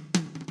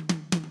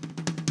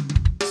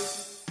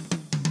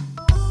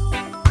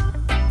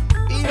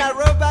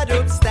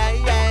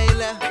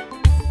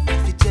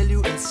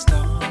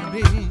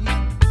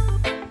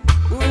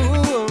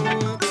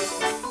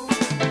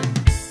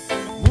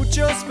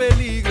 Muchos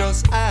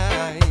peligros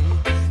hay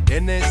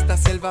en esta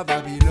selva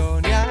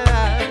babilonia.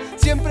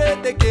 Siempre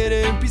te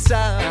quieren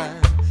pisar,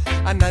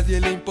 a nadie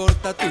le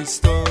importa tu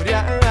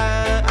historia.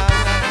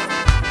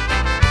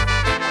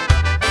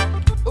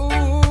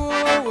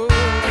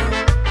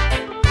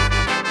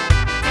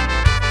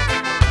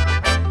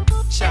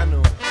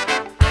 Chano.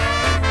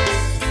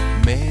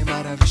 Me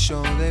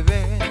maravillo de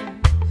ver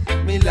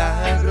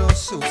milagros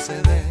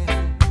suceder.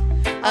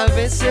 A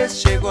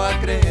veces llego a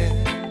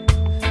creer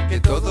que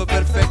todo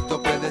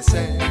perfecto puede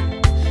ser.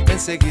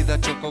 Enseguida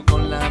choco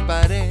con la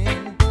pared,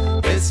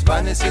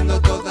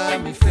 desvaneciendo toda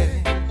mi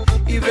fe,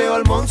 y veo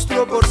al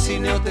monstruo por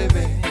cine o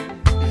TV.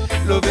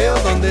 lo veo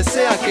donde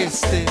sea que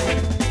esté.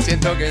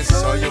 Siento que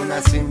soy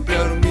una simple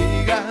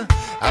hormiga,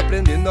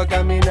 aprendiendo a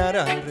caminar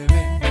al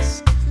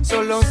revés.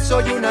 Solo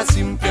soy una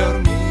simple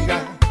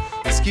hormiga,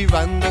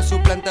 esquivando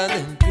su planta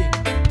del pie.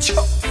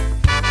 ¡Chau!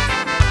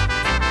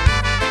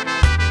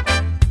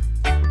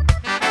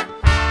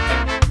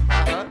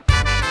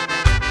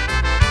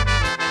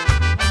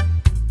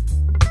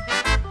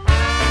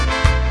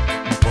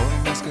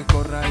 Por más que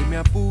corra y me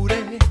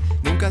apure,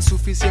 nunca es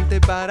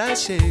suficiente para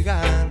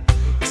llegar.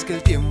 Es que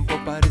el tiempo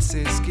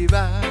parece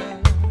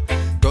esquivar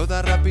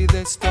toda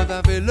rapidez,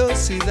 toda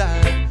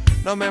velocidad.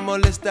 No me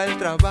molesta el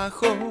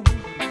trabajo,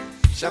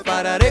 ya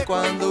pararé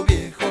cuando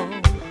viejo.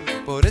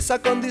 Por esa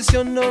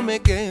condición no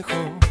me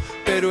quejo,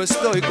 pero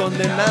estoy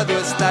condenado a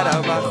estar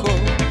abajo.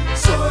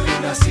 Soy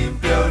una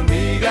simple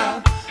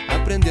hormiga,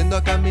 aprendiendo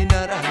a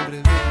caminar al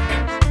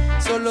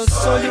revés. Solo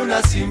soy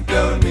una simple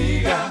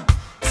hormiga,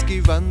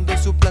 esquivando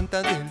su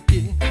planta del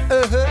pie.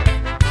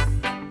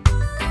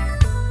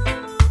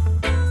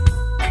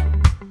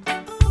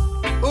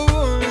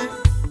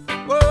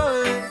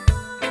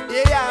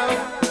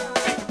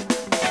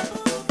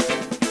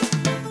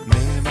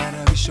 Me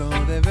maravillo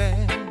de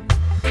ver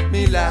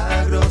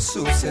milagros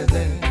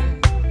suceder.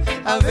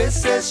 A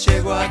veces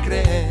llego a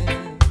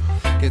creer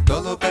que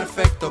todo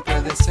perfecto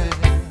puede ser.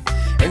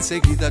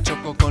 Enseguida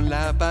choco con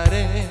la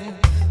pared,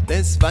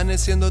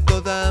 desvaneciendo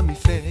toda mi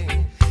fe.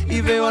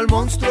 Y veo al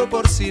monstruo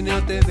por cine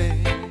o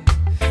TV,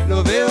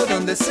 lo veo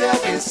donde sea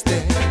que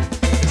esté.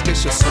 Es que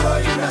yo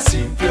soy una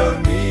simple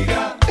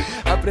hormiga,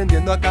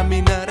 aprendiendo a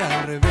caminar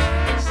al revés.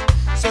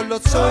 Solo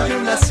soy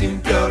una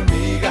simple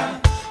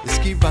hormiga,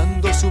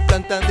 esquivando su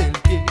planta del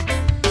pie.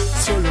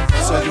 Solo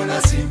soy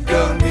una simple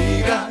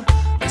hormiga,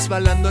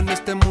 resbalando en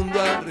este mundo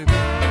al revés.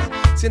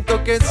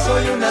 Siento que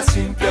soy una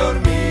simple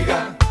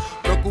hormiga,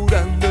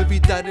 procurando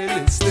evitar el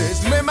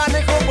estrés. Me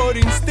manejo por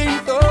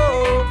instinto,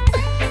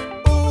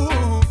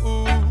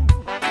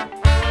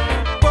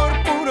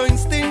 por puro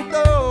instinto.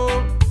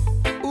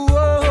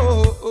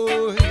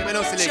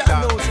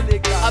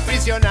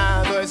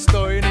 Aprisionado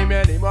estoy, ni me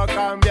animo a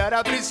cambiar.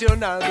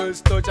 Aprisionado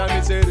estoy, ya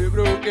mi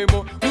cerebro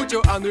quemo.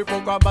 Mucho ando y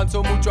poco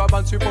avanzo, mucho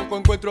avanzo y poco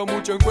encuentro.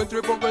 Mucho encuentro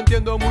y poco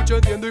entiendo, mucho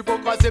entiendo y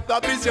poco acepto.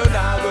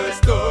 Aprisionado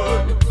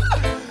estoy,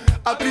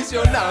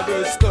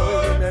 aprisionado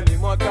estoy, me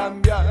animo a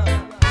cambiar.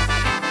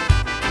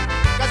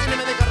 Casi no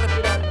me deja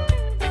respirar.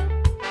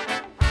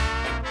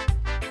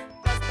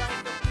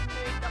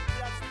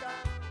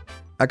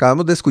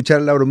 Acabamos de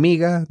escuchar La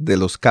hormiga de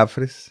Los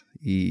Cafres.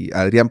 Y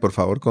Adrián, por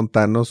favor,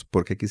 contanos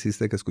por qué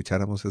quisiste que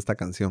escucháramos esta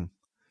canción.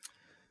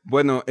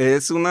 Bueno,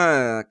 es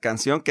una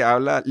canción que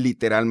habla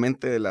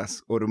literalmente de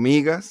las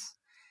hormigas,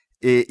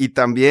 y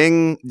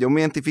también yo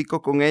me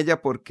identifico con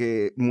ella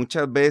porque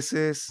muchas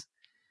veces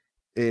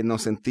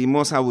nos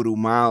sentimos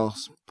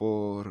abrumados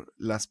por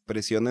las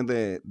presiones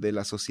de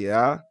la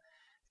sociedad,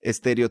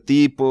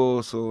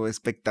 estereotipos o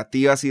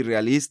expectativas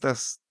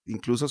irrealistas,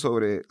 incluso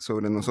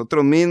sobre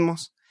nosotros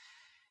mismos.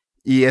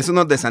 Y eso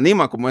nos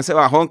desanima, como ese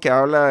bajón que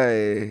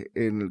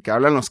que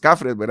hablan Los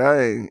Cafres,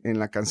 ¿verdad? En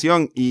la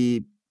canción.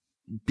 Y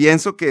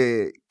pienso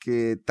que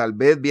tal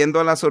vez viendo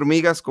a las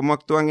hormigas, cómo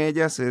actúan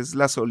ellas, es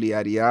la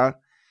solidaridad,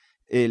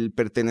 el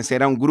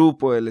pertenecer a un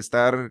grupo, el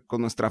estar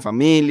con nuestra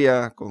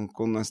familia,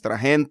 con nuestra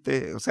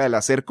gente, o sea, el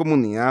hacer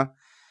comunidad,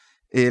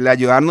 el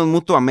ayudarnos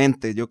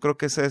mutuamente. Yo creo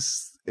que eso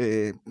es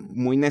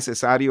muy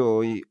necesario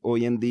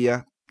hoy en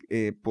día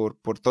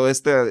por todo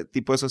este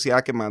tipo de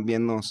sociedad que más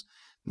bien nos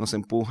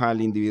empuja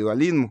al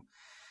individualismo.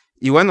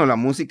 Y bueno, la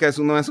música es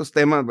uno de esos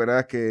temas,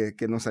 ¿verdad?,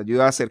 que nos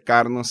ayuda a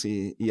acercarnos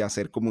y a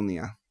hacer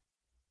comunidad.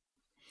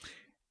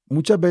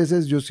 Muchas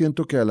veces yo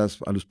siento que a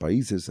los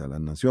países, a las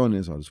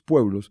naciones, a los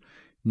pueblos,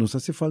 nos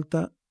hace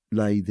falta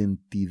la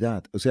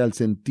identidad, o sea, el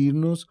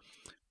sentirnos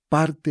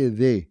parte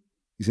de,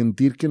 y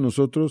sentir que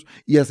nosotros,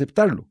 y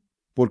aceptarlo.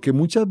 Porque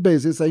muchas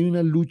veces hay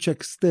una lucha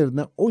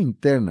externa o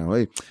interna.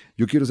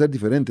 Yo quiero ser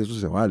diferente, eso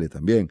se vale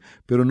también,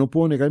 pero no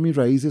puedo negar mis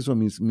raíces o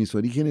mis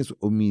orígenes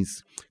o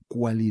mis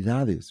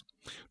cualidades.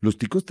 Los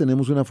ticos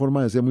tenemos una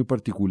forma de ser muy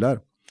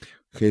particular.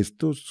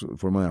 Gestos,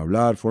 forma de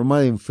hablar, forma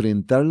de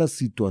enfrentar las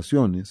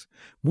situaciones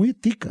muy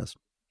ticas.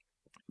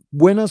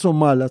 Buenas o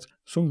malas,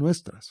 son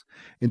nuestras.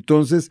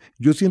 Entonces,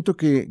 yo siento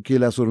que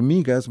las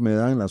hormigas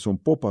las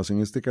zompopas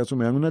en este caso,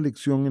 me dan una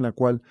lección en la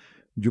cual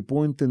yo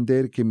puedo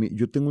entender que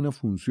yo tengo una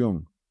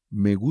función,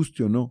 me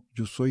guste o no,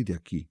 yo soy de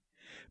aquí.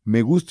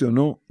 Me guste o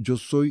no, yo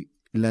soy,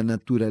 la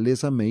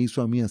naturaleza me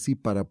hizo a mí así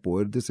para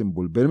poder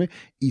desenvolverme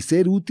y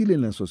ser útil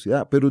en la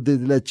sociedad. Pero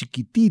desde la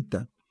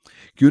chiquitita,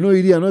 que uno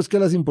diría, no, es que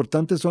las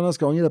importantes son las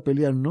que van a ir a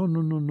pelear.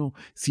 No.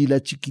 Si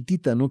la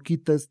chiquitita no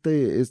quita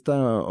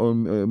esta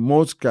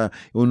mosca,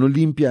 o no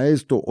limpia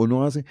esto, o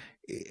no hace,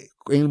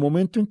 en el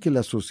momento en que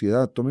la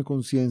sociedad tome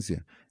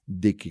conciencia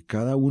de que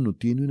cada uno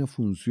tiene una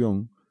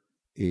función,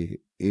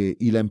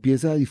 y la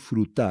empieza a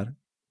disfrutar,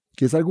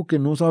 que es algo que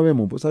no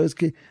sabemos. Pues sabes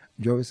que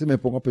yo a veces me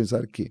pongo a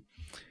pensar que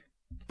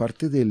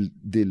parte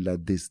de la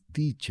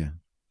desdicha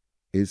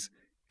es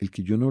el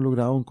que yo no he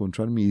logrado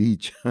encontrar mi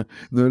dicha,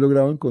 no he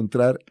logrado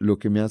encontrar lo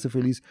que me hace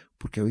feliz,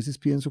 porque a veces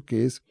pienso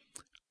que es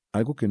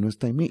algo que no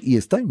está en mí, y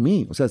está en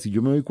mí. O sea, si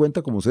yo me doy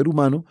cuenta como ser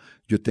humano,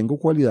 yo tengo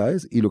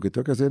cualidades y lo que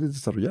tengo que hacer es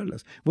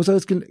desarrollarlas. Vos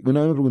sabés que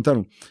una vez me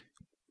preguntaron,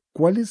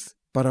 ¿cuál es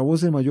para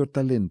vos el mayor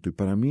talento? Y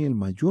para mí el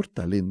mayor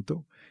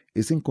talento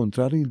es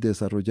encontrar y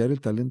desarrollar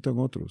el talento en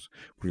otros.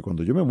 Porque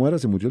cuando yo me muera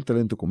se murió el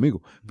talento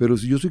conmigo. Pero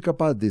si yo soy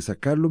capaz de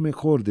sacar lo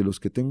mejor de los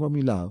que tengo a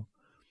mi lado,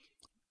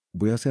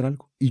 voy a hacer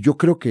algo. Y yo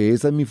creo que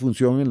esa es mi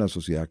función en la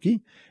sociedad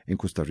aquí. En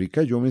Costa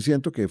Rica yo me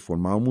siento que he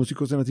formado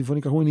músicos en la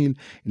Sinfónica Juvenil,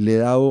 le he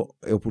dado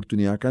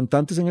oportunidad a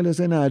cantantes en el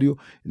escenario,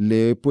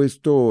 le he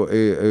puesto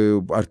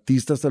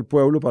artistas al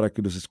pueblo para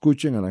que los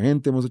escuchen, a la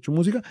gente, hemos hecho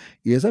música,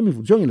 y esa es mi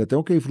función y la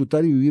tengo que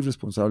disfrutar y vivir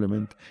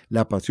responsablemente.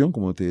 La pasión,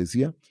 como te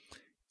decía,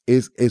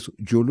 es eso.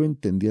 Yo lo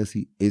entendí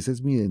así. Esa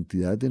es mi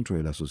identidad dentro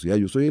de la sociedad.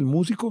 Yo soy el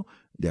músico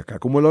de acá,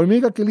 como la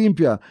hormiga que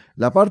limpia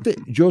la parte.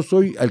 Yo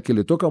soy al que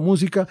le toca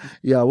música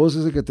y a vos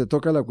es el que te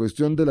toca la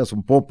cuestión de las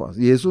zompopas.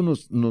 Y eso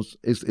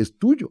es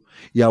tuyo.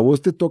 Y a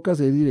vos te toca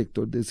ser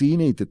director de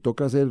cine y te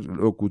toca ser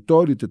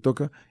locutor y te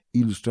toca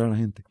ilustrar a la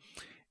gente.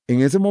 En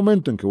ese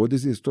momento en que vos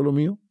decís esto es lo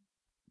mío,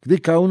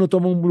 cada uno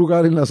toma un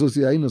lugar en la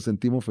sociedad y nos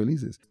sentimos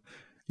felices.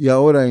 Y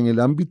ahora en el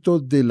ámbito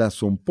de las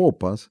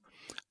zompopas,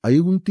 ¿hay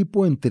algún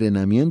tipo de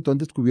entrenamiento han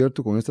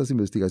descubierto con estas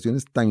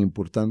investigaciones tan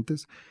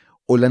importantes?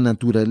 ¿O la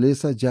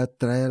naturaleza ya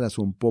trae a la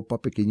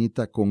zompopa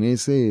pequeñita con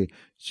ese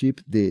chip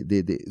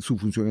de su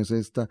función es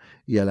esta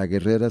y a la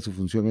guerrera su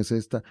función es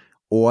esta?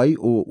 ¿O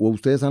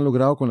ustedes han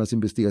logrado con las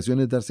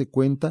investigaciones darse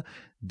cuenta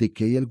de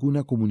que hay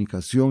alguna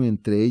comunicación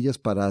entre ellas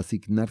para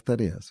asignar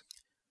tareas?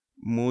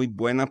 Muy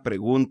buena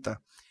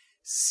pregunta.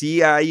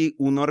 Sí hay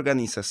una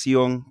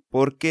organización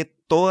porque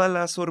todas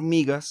las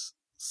hormigas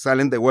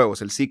salen de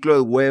huevos. El ciclo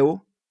de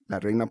huevo, la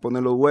reina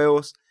pone los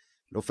huevos,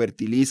 lo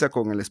fertiliza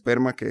con el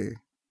esperma que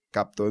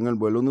captó en el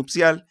vuelo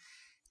nupcial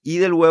y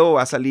del huevo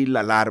va a salir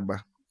la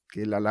larva,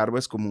 que la larva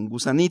es como un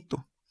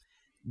gusanito.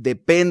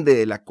 Depende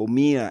de la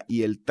comida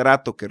y el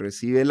trato que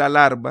recibe la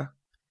larva,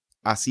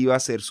 así va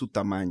a ser su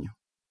tamaño.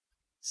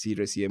 Si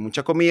recibe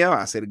mucha comida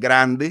va a ser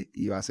grande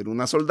y va a ser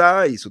una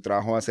soldada y su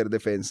trabajo va a ser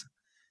defensa.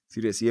 Si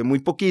recibe muy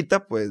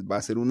poquita, pues va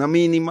a ser una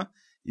mínima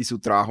y su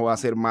trabajo va a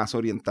ser más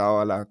orientado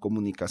a la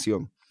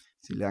comunicación.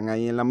 Si le dan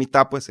ahí en la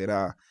mitad, pues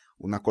será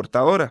una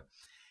cortadora.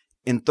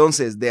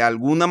 Entonces, de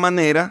alguna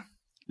manera,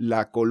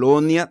 la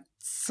colonia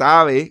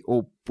sabe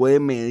o puede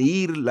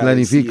medir la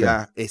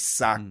densidad.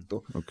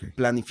 Exacto, okay.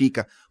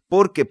 Planifica.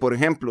 Porque, por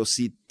ejemplo,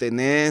 si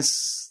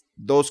tenés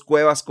 2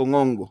 cuevas con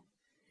hongo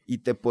y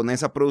te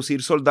pones a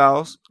producir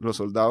soldados, los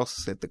soldados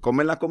se te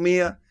comen la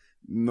comida,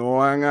 no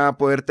van a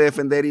poderte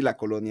defender y la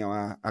colonia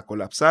va a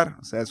colapsar.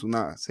 O sea,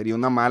 sería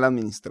una mala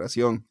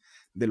administración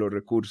de los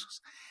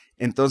recursos.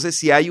 Entonces,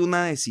 si hay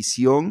una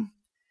decisión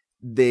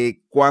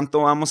de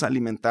cuánto vamos a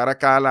alimentar a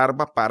cada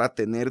larva para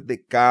tener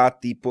de cada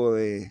tipo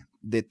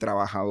de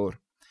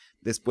trabajador.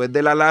 Después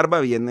de la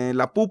larva viene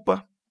la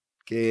pupa,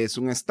 que es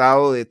un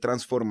estado de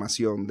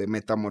transformación, de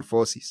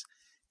metamorfosis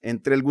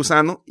entre el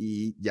gusano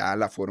y ya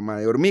la forma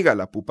de hormiga.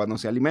 La pupa no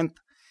se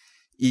alimenta.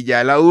 Y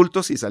ya el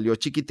adulto, si salió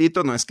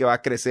chiquitito, no es que va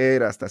a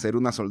crecer hasta ser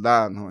una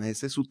soldada, no,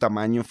 ese es su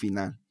tamaño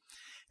final.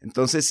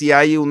 Entonces sí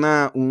hay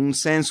un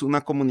censo,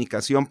 una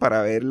comunicación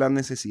para ver las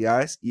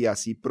necesidades y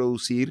así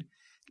producir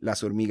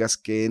las hormigas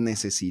que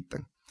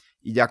necesitan.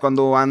 Y ya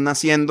cuando van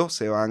naciendo,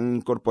 se van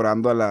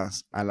incorporando a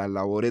las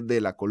labores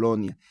de la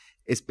colonia.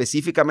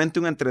 Específicamente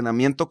un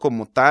entrenamiento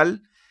como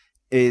tal,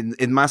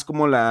 es más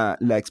como la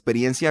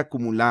experiencia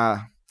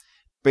acumulada,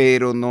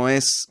 pero no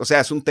es, o sea,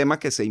 es un tema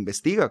que se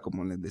investiga,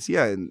 como les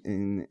decía,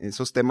 en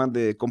esos temas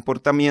de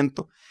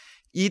comportamiento.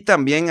 Y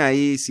también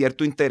hay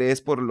cierto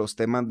interés por los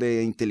temas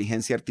de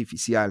inteligencia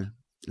artificial,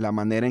 la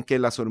manera en que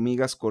las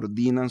hormigas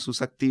coordinan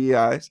sus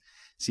actividades.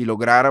 Si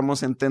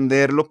lográramos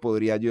entenderlo,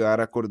 podría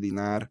ayudar a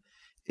coordinar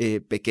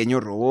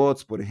pequeños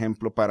robots, por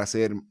ejemplo, para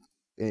hacer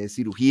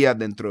cirugías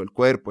dentro del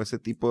cuerpo, ese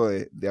tipo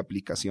de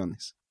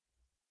aplicaciones.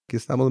 Aquí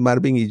estamos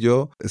Marvin y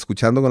yo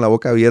escuchando con la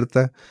boca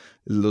abierta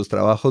los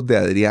trabajos de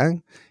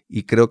Adrián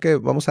y creo que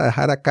vamos a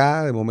dejar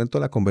acá de momento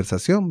la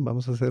conversación.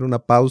 Vamos a hacer una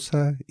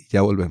pausa y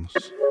ya volvemos.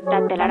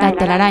 La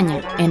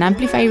telaraña en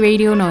Amplify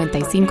Radio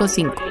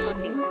 95.5.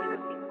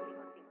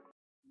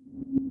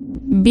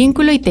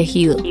 Vínculo y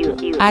tejido,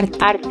 arte,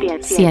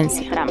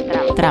 ciencia,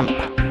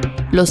 trampa.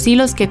 Los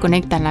hilos que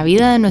conectan la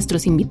vida de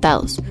nuestros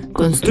invitados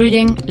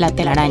construyen la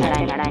telaraña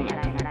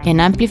en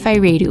Amplify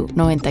Radio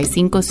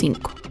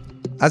 95.5.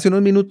 Hace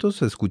unos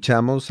minutos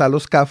escuchamos a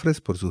Los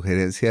Cafres por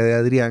sugerencia de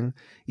Adrián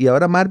y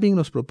ahora Marvin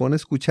nos propone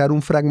escuchar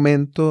un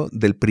fragmento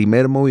del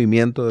primer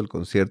movimiento del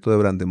concierto de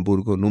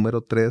Brandenburgo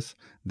número 3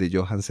 de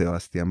Johann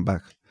Sebastian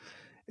Bach.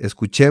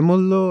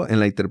 Escuchémoslo en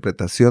la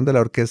interpretación de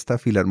la Orquesta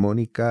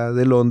Filarmónica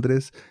de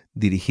Londres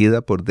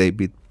dirigida por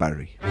David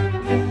Parry.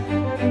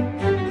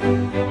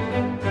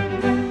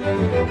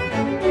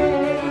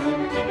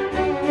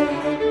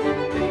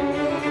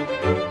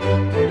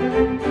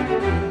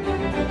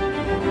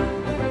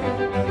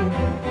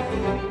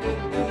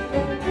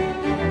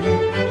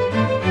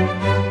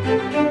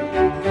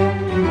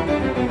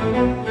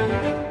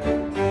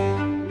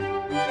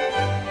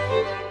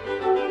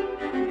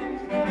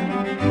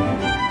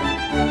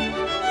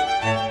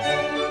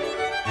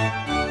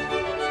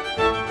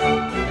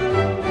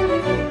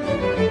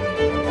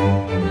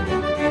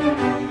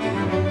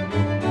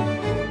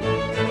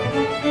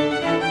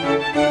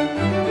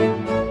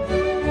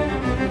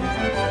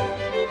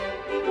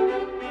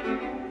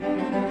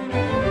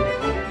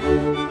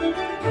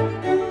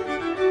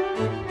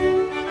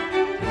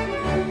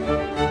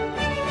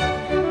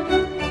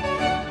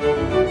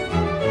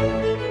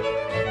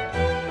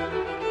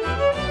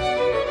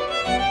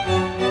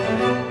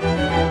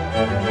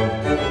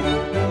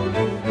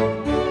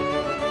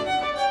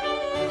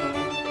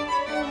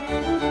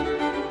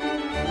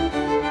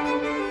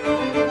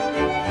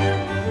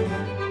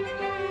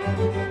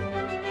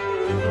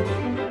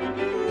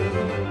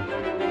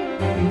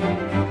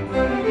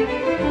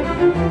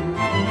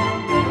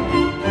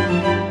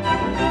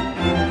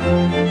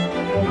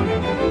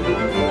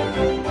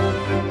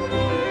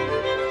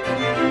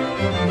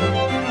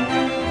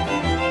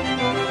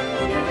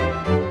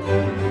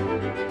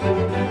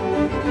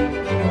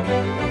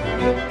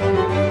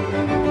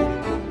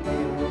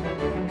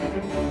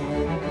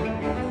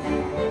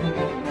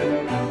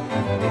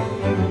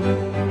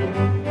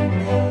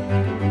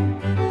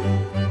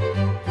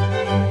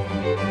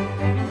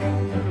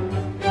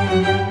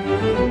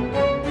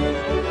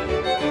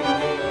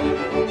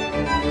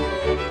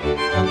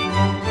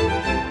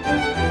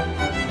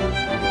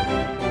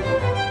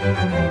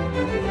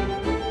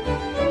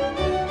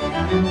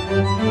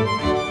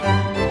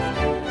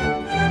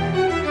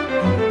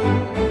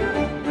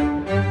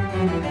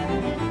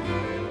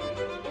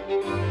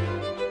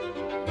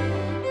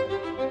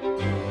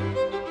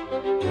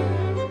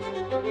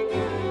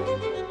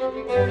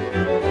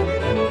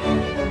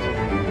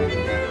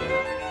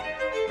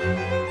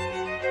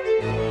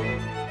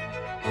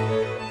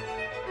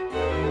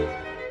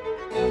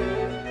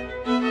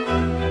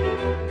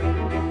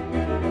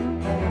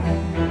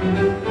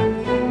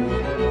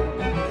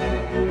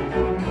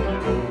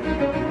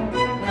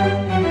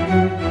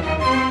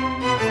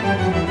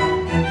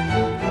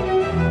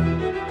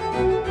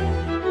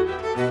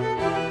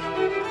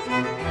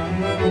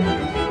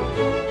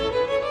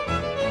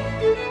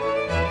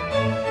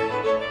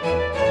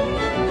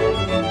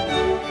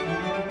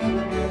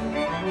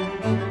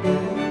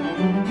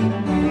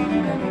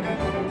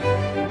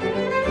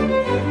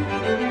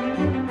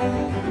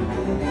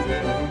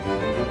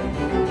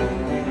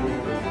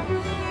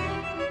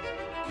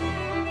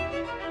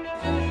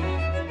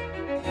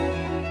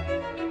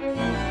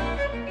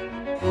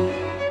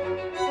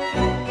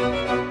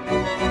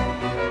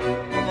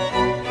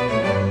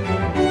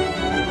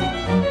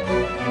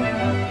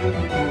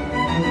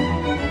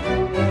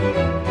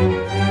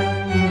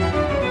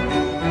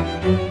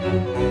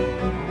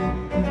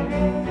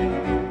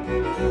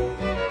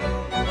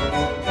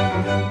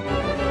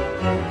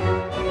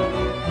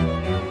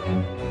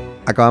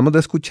 Acabamos de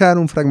escuchar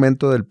un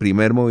fragmento del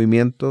primer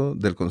movimiento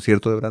del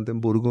concierto de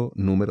Brandenburgo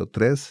número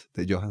 3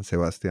 de Johann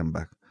Sebastian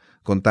Bach.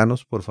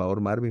 Contanos, por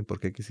favor, Marvin, ¿por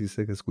qué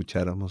quisiste que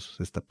escucháramos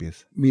esta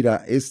pieza?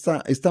 Mira,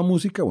 esta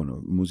música,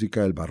 bueno,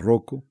 música del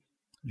barroco.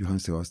 Johann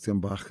Sebastian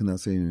Bach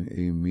nace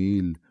en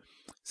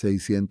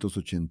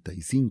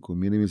 1685, en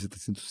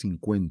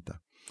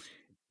 1750.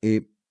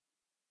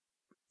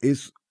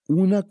 Es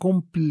una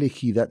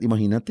complejidad,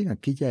 imagínate en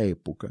aquella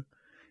época,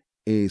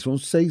 son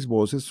 6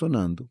 voces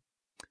sonando,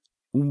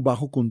 un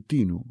bajo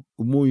continuo,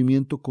 un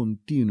movimiento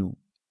continuo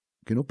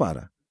que no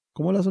para,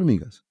 como las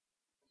hormigas.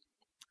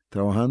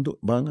 Trabajando,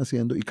 van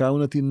haciendo, y cada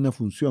una tiene una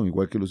función,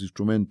 igual que los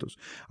instrumentos.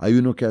 Hay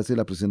uno que hace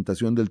la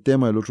presentación del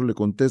tema, el otro le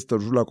contesta,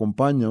 el otro lo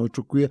acompaña,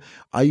 otro cuida.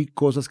 Hay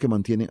cosas que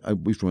mantienen, hay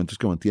instrumentos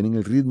que mantienen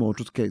el ritmo,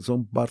 otros que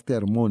son parte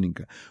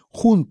armónica.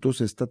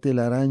 Juntos, esta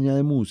telaraña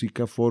de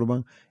música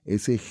forman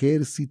ese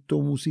ejército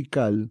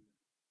musical,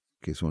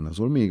 que son las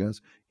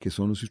hormigas, que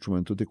son los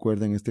instrumentos de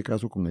cuerda, en este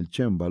caso con el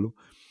chémbalo,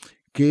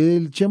 que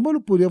el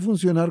chémbalo podría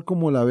funcionar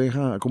como la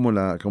abeja, como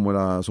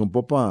la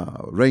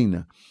zompopa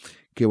reina,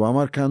 que va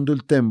marcando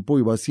el tempo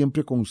y va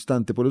siempre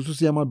constante. Por eso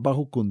se llama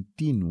bajo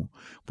continuo,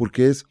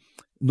 porque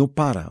no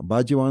para,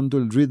 va llevando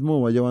el ritmo,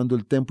 va llevando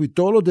el tempo y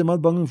todos los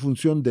demás van en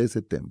función de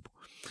ese tempo.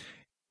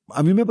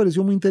 A mí me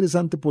pareció muy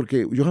interesante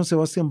porque Johann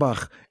Sebastian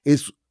Bach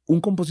es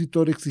un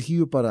compositor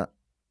exigido para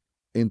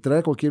entrar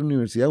a cualquier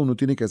universidad. Uno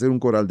tiene que hacer un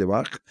coral de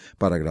Bach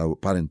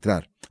para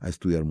entrar a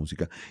estudiar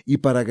música. Y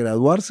para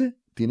graduarse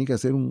tiene que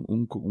hacer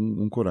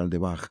un coral de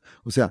Bach.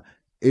 O sea,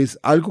 es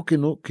algo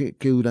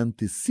que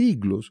durante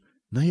siglos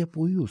nadie ha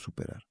podido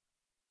superar.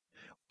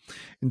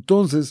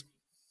 Entonces,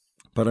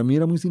 para mí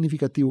era muy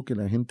significativo que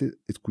la gente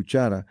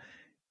escuchara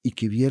y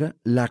que viera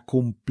la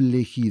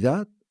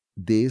complejidad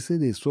de ese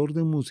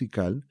desorden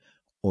musical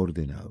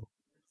ordenado.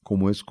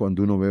 Como es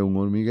cuando uno ve un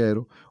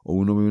hormiguero o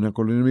uno ve una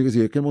colonia de hormigas y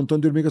ve que hay un montón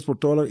de hormigas por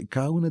toda y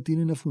cada una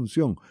tiene una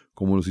función,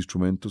 como los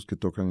instrumentos que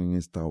tocan en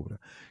esta obra.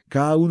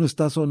 Cada uno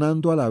está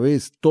sonando a la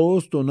vez,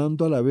 todos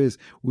sonando a la vez.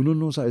 Uno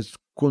no sabe, es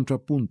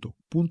contrapunto,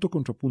 punto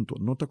contra punto,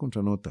 nota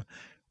contra nota,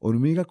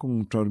 hormiga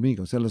contra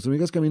hormiga. O sea, las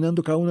hormigas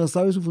caminando, cada una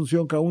sabe su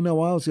función, cada una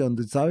va hacia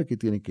donde sabe que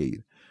tiene que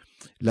ir.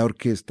 La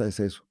orquesta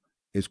es eso,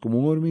 es como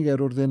un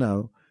hormiguero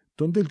ordenado,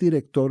 donde el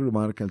director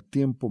marca el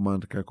tiempo,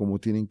 marca cómo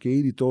tienen que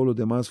ir y todos los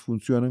demás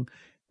funcionan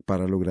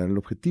para lograr el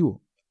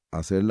objetivo,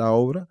 hacer la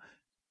obra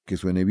que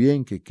suene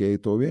bien, que quede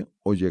todo bien,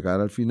 o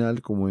llegar al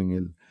final, como en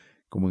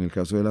el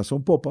caso de las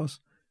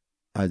zompopas,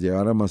 a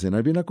llevar a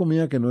almacenar bien la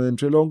comida, que no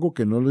entre el hongo,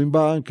 que no lo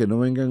invadan, que no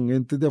vengan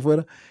entes de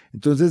afuera.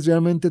 Entonces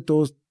realmente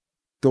todo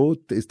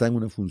está en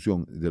una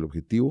función del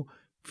objetivo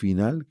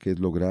final, que es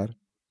lograr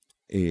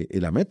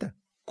la meta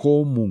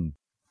común.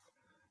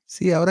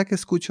 Sí, ahora que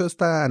escucho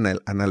esta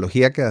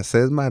analogía que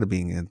haces,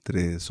 Marvin,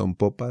 entre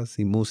zompopas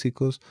y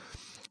músicos,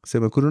 se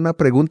me ocurre una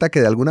pregunta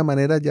que de alguna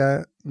manera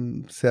ya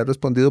se ha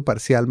respondido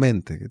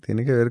parcialmente, que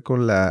tiene que ver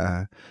con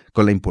la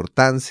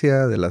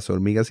importancia de las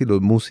hormigas y los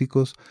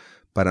músicos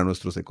para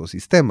nuestros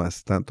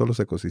ecosistemas, tanto los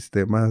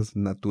ecosistemas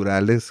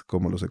naturales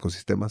como los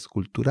ecosistemas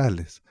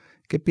culturales.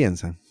 ¿Qué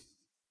piensan?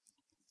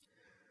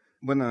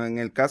 Bueno, en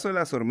el caso de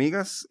las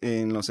hormigas,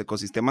 en los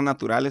ecosistemas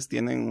naturales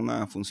tienen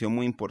una función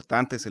muy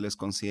importante, se les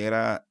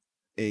considera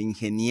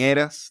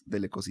ingenieras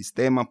del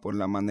ecosistema por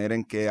la manera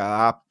en que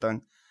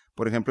adaptan.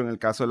 Por ejemplo, en el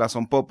caso de las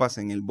zompopas,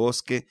 en el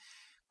bosque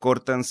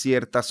cortan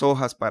ciertas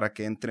hojas para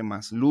que entre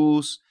más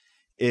luz.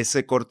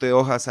 Ese corte de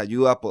hojas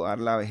ayuda a podar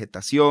la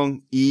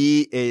vegetación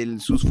y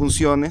sus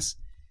funciones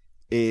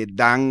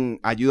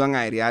ayudan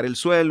a airear el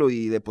suelo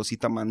y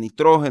depositan más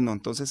nitrógeno,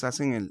 entonces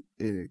hacen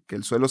que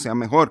el suelo sea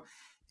mejor.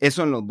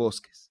 Eso en los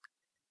bosques.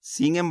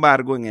 Sin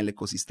embargo, en el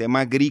ecosistema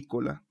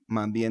agrícola,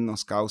 más bien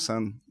nos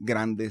causan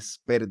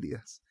grandes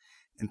pérdidas.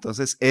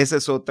 Entonces, esa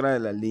es otra de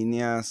las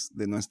líneas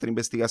de nuestra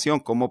investigación.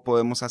 ¿Cómo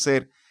podemos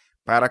hacer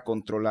para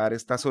controlar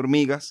estas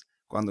hormigas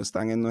cuando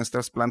están en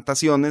nuestras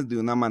plantaciones de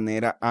una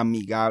manera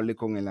amigable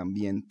con el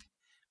ambiente?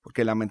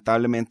 Porque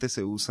lamentablemente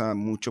se usa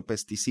mucho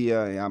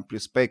pesticida de amplio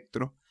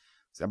espectro,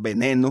 o sea,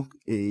 veneno,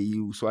 y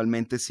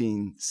usualmente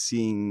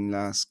sin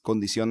las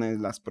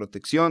condiciones, las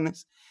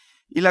protecciones.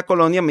 Y la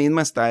colonia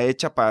misma está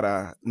hecha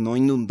para no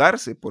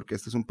inundarse, porque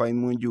este es un país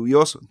muy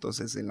lluvioso.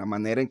 Entonces, la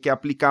manera en que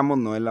aplicamos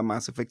no es la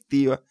más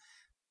efectiva,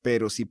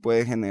 pero sí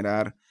puede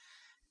generar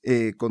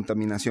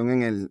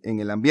contaminación en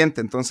el ambiente.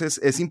 Entonces,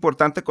 es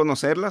importante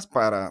conocerlas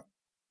para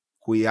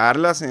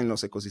cuidarlas en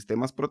los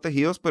ecosistemas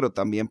protegidos, pero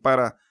también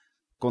para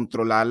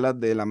controlarlas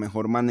de la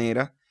mejor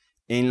manera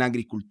en la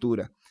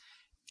agricultura.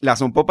 Las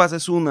zompopas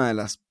es una de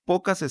las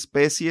pocas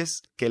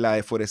especies que la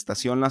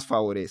deforestación las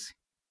favorece.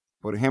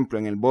 Por ejemplo,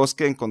 en el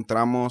bosque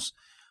encontramos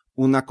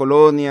una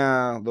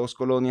colonia, 2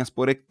 colonias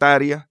por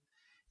hectárea.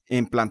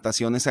 En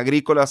plantaciones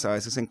agrícolas a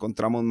veces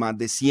encontramos más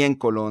de 100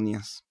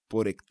 colonias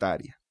por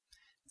hectárea.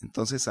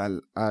 Entonces,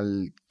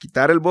 al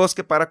quitar el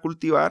bosque para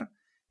cultivar,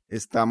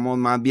 estamos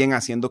más bien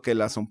haciendo que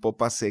las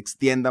zompopas se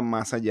extiendan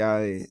más allá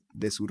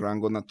de su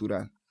rango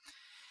natural.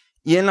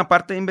 Y en la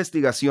parte de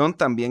investigación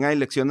también hay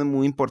lecciones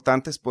muy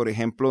importantes. Por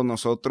ejemplo,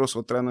 nosotros,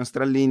 otra de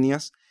nuestras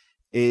líneas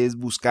es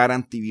buscar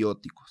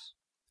antibióticos.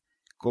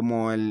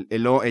 como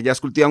ellas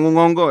cultivan un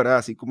hongo, ¿verdad?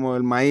 Así como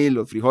el maíz,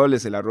 los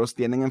frijoles, el arroz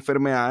tienen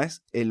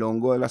enfermedades, el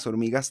hongo de las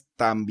hormigas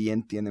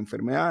también tiene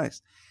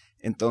enfermedades.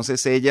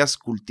 Entonces ellas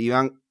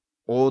cultivan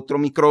otro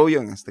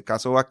microbio, en este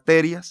caso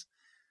bacterias,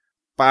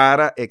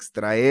 para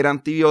extraer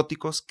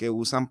antibióticos que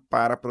usan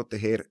para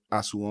proteger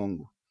a su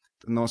hongo.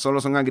 No solo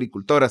son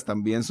agricultoras,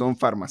 también son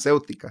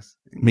farmacéuticas.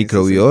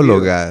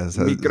 Microbiólogas.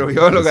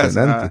 Microbiólogas,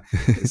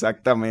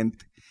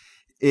 exactamente.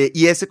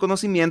 Y ese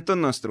conocimiento,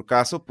 en nuestro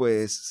caso,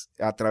 pues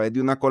a través de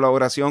una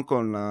colaboración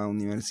con la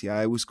Universidad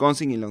de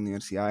Wisconsin y la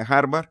Universidad de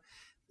Harvard,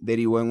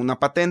 derivó en una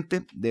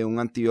patente de un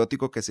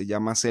antibiótico que se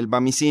llama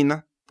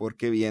selvamicina,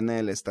 porque viene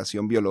de la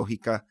estación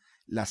biológica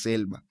La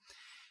Selva.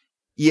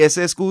 Y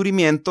ese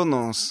descubrimiento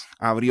nos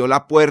abrió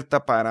la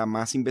puerta para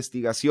más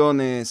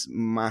investigaciones,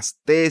 más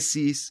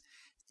tesis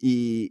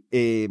y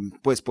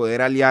pues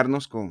poder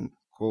aliarnos con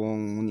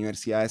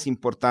universidades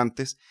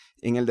importantes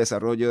en el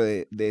desarrollo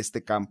de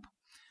este campo.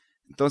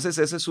 Entonces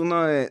ese es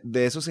uno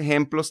de esos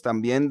ejemplos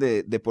también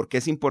de por qué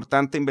es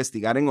importante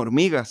investigar en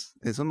hormigas.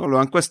 Eso nos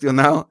lo han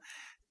cuestionado.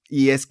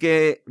 Y es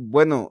que,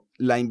 bueno,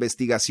 la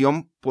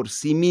investigación por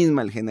sí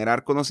misma, el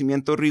generar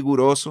conocimiento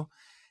riguroso,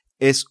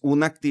 es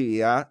una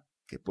actividad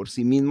que por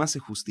sí misma se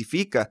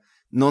justifica.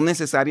 No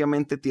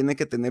necesariamente tiene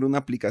que tener una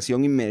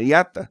aplicación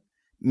inmediata.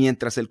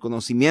 Mientras el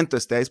conocimiento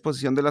esté a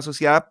disposición de la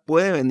sociedad,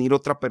 puede venir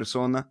otra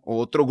persona o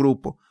otro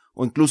grupo,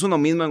 o incluso uno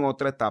mismo en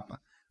otra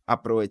etapa,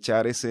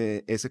 aprovechar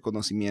ese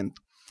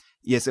conocimiento.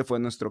 Y ese fue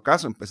nuestro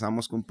caso.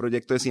 Empezamos con un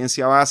proyecto de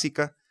ciencia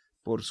básica,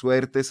 por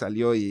suerte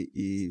salió y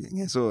en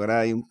eso,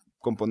 ¿verdad?, hay un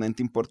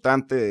componente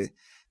importante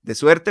de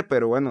suerte,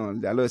 pero bueno,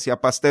 ya lo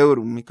decía Pasteur,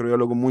 un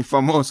microbiólogo muy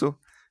famoso,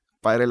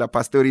 padre de la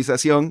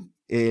pasteurización,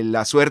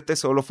 la suerte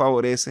solo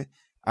favorece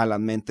a las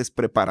mentes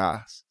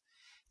preparadas.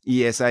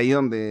 Y es ahí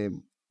donde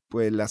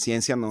pues la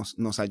ciencia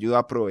nos ayuda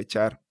a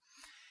aprovechar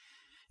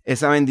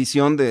esa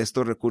bendición de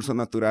estos recursos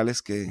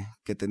naturales que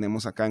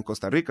tenemos acá en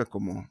Costa Rica,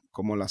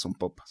 como las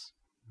sonpopas.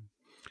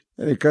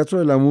 En el caso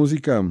de la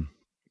música,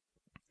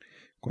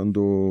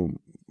 cuando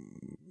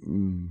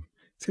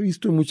se ha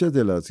visto en muchas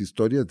de las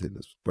historias de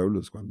los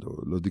pueblos,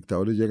 cuando los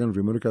dictadores llegan, lo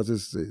primero que hacen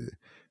es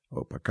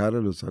opacar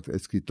a los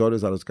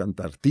escritores, a los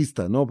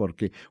cantartistas, ¿no?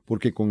 Porque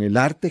con el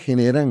arte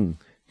generan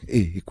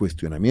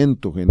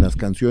cuestionamiento. En las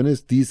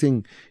canciones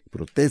dicen,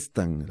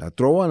 protestan. La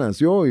trova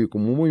nació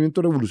como un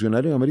movimiento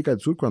revolucionario en América del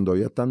Sur cuando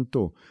había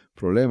tanto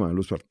problema.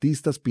 Los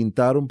artistas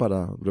pintaron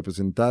para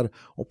representar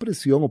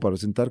opresión o para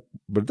representar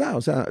verdad.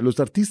 O sea, los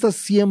artistas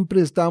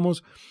siempre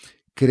estamos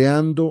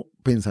creando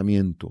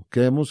pensamiento,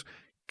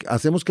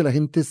 hacemos que la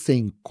gente se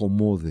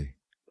incomode,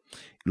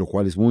 lo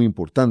cual es muy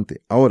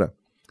importante. Ahora,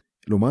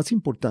 lo más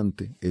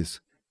importante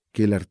es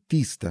que el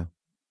artista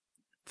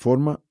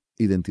forma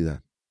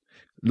identidad.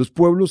 Los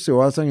pueblos se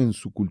basan en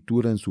su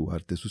cultura, en su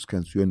arte, sus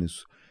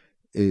canciones,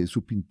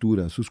 su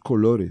pintura, sus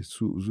colores.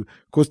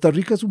 Costa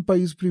Rica es un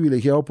país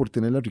privilegiado por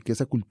tener la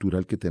riqueza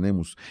cultural que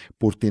tenemos,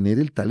 por tener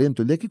el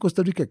talento. El día que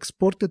Costa Rica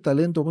exporte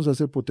talento, vamos a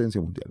ser potencia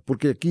mundial,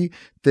 porque aquí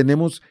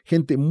tenemos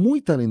gente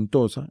muy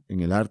talentosa en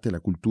el arte,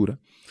 la cultura,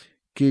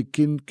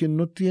 que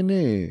no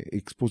tiene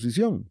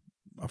exposición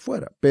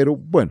afuera. Pero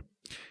bueno,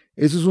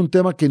 eso es un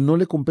tema que no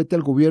le compete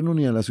al gobierno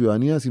ni a la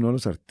ciudadanía, sino a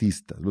los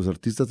artistas. Los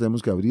artistas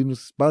tenemos que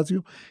abrirnos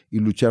espacio y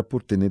luchar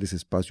por tener ese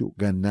espacio,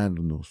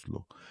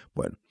 ganárnoslo.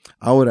 Bueno,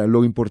 ahora,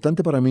 lo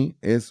importante para mí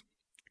es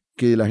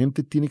que la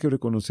gente tiene que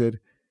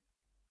reconocer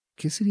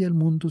qué sería el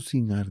mundo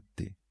sin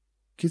arte.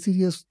 ¿Qué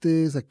serían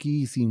ustedes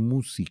aquí sin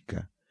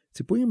música?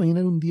 ¿Se puede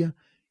imaginar un día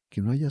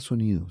que no haya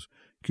sonidos,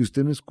 que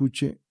usted no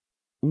escuche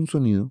un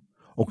sonido,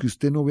 o que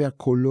usted no vea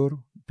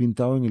color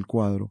pintado en el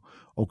cuadro,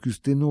 o que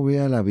usted no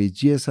vea la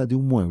belleza de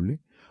un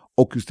mueble,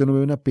 o que usted no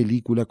vea una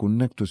película con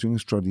una actuación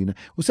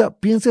extraordinaria? O sea,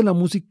 piense en la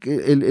música,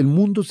 el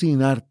mundo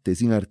sin arte,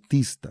 sin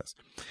artistas.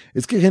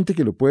 Es que hay gente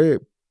que lo puede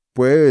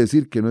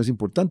decir que no es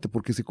importante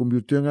porque se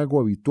convirtió en algo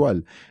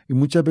habitual, y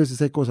muchas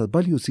veces hay cosas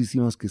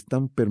valiosísimas que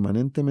están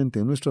permanentemente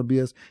en nuestras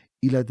vidas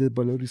y las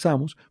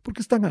desvalorizamos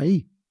porque están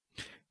ahí.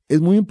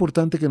 Es muy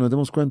importante que nos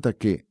demos cuenta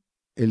que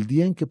el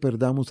día en que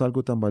perdamos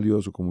algo tan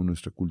valioso como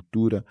nuestra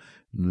cultura,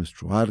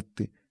 nuestro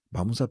arte,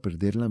 vamos a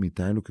perder la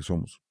mitad de lo que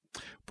somos,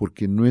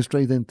 porque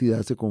nuestra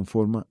identidad se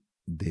conforma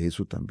de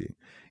eso también.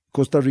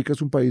 Costa Rica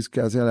es un país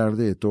que hace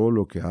alarde de todo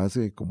lo que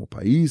hace como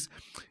país,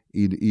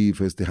 y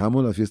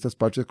festejamos las fiestas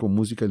patrias con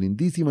música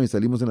lindísima, y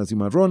salimos en la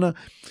cimarrona,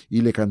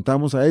 y le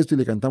cantamos a esto y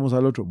le cantamos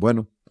al otro.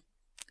 Bueno,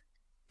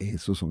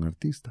 esos son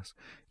artistas.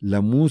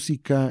 La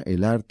música,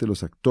 el arte,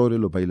 los actores,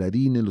 los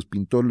bailarines, los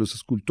pintores, los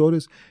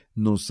escultores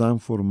nos han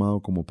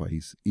formado como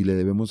país, y le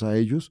debemos a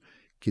ellos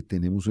que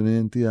tenemos una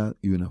identidad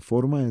y una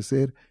forma de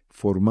ser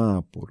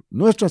formada por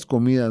nuestras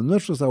comidas,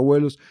 nuestros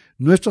abuelos,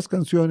 nuestras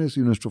canciones y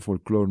nuestro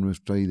folclore.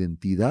 Nuestra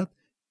identidad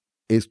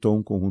es todo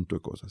un conjunto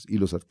de cosas, y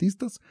los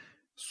artistas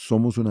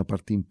somos una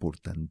parte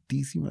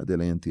importantísima de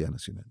la identidad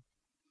nacional.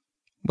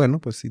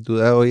 Bueno, pues sin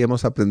duda hoy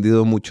hemos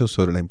aprendido mucho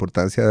sobre la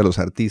importancia de los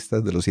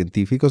artistas, de los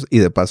científicos y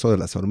de paso de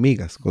las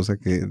hormigas, cosa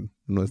que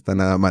no está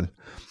nada mal.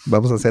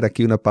 Vamos a hacer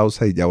aquí una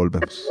pausa y ya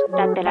volvemos.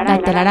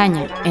 La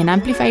telaraña en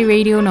Amplify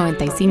Radio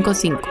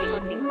 95.5.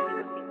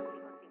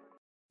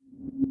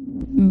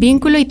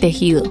 Vínculo y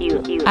tejido,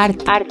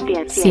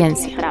 arte,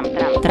 ciencia,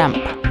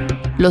 trampa.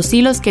 Los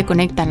hilos que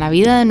conectan la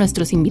vida de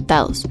nuestros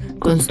invitados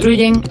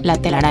construyen la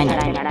telaraña.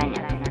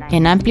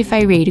 En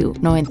Amplify Radio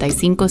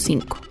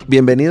 95.5.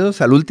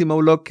 Bienvenidos al último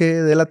bloque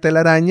de La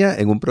Telaraña,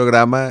 en un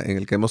programa en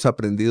el que hemos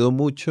aprendido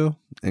mucho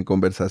en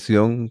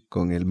conversación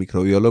con el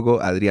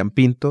microbiólogo Adrián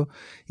Pinto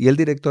y el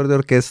director de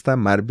orquesta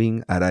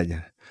Marvin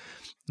Araya.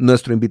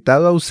 Nuestro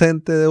invitado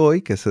ausente de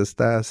hoy, que es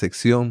esta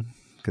sección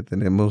que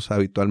tenemos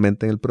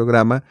habitualmente en el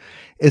programa,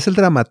 es el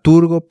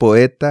dramaturgo,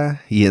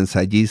 poeta y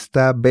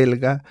ensayista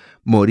belga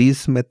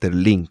Maurice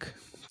Maeterlinck,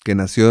 que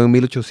nació en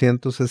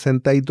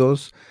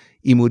 1862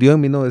 y murió en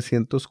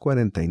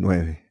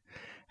 1949.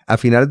 A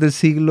finales del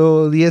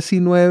siglo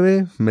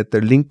XIX,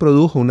 Maeterlinck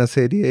produjo una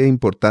serie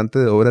importante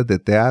de obras de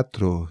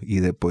teatro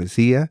y de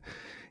poesía.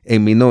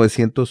 En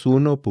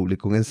 1901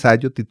 publicó un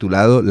ensayo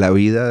titulado La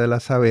vida de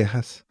las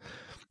abejas,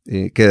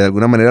 que de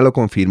alguna manera lo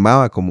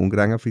confirmaba como un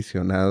gran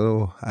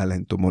aficionado a la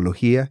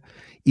entomología,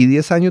 y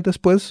 10 años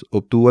después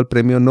obtuvo el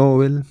Premio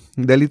Nobel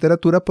de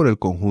Literatura por el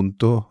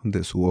conjunto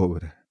de su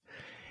obra.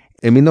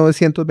 En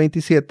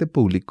 1927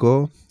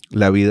 publicó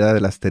La vida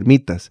de las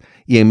termitas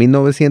y en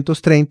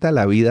 1930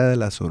 La vida de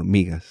las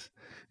hormigas.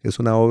 Es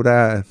una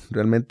obra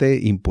realmente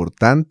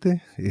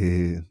importante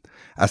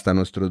hasta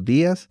nuestros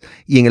días,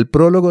 y en el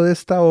prólogo de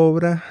esta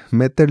obra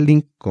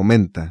Maeterlinck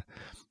comenta: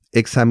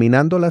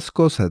 examinando las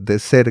cosas de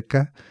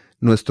cerca,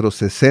 nuestros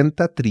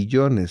 60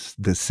 trillones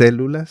de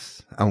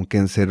células, aunque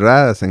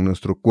encerradas en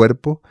nuestro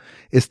cuerpo,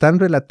 están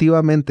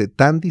relativamente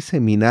tan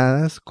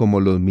diseminadas como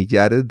los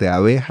millares de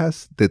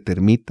abejas, de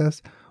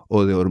termitas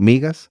o de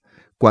hormigas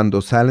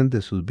cuando salen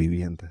de sus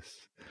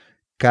viviendas.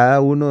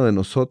 Cada uno de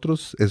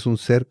nosotros es un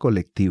ser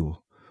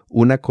colectivo,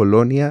 una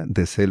colonia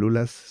de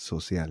células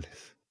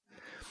sociales.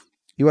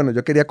 Y bueno,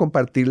 yo quería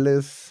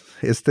compartirles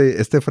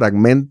este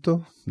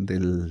fragmento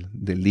del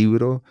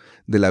libro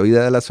de La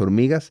vida de las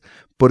hormigas,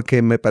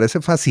 porque me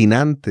parece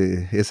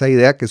fascinante esa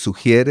idea que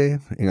sugiere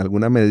en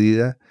alguna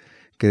medida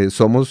que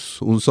somos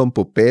un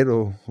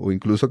sonpopero, o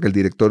incluso que el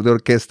director de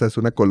orquesta es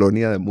una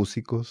colonia de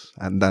músicos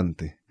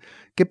andante.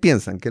 ¿Qué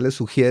piensan? ¿Qué les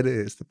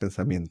sugiere este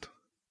pensamiento?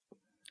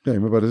 A mí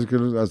me parece que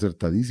es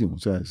acertadísimo. O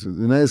sea, es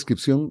una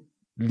descripción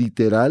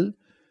literal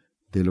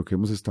de lo que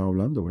hemos estado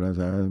hablando, ¿verdad? O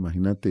sea,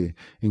 imagínate,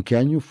 ¿en qué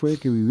año fue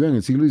que vivió? ¿En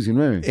el siglo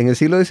XIX? En el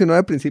siglo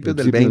XIX, principios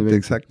del XX,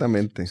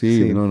 exactamente.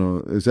 Sí, no,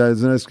 o sea,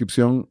 es una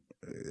descripción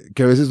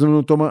que a veces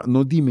uno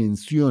no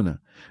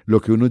dimensiona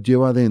lo que uno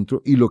lleva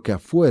adentro y lo que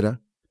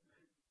afuera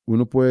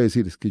uno puede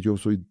decir, es que yo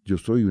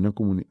soy una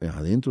comunidad,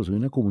 adentro soy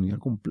una comunidad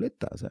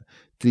completa, o sea,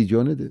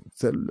 trillones de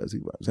células,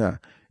 o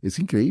sea, es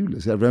increíble,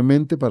 o sea,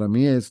 realmente para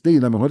mí es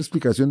la mejor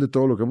explicación de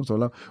todo lo que hemos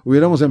hablado.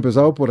 Hubiéramos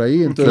empezado por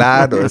ahí. Entonces...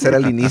 Claro, ese era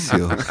el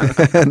inicio,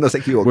 nos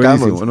equivocamos.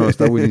 Buenísimo, no,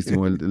 está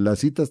buenísimo, la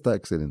cita está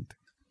excelente.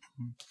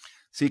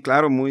 Sí,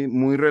 claro, muy,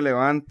 muy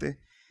relevante.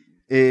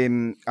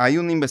 Hay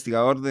un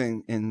investigador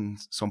en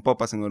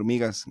sonpopas, en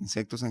hormigas,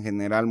 insectos en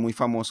general, muy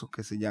famoso,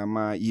 que se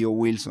llama E.O.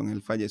 Wilson.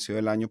 Él falleció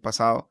el año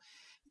pasado,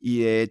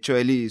 y de hecho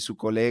él y su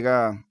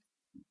colega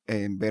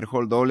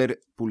Berthold Doller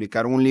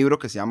publicaron un libro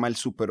que se llama El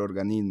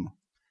superorganismo,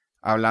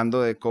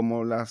 hablando de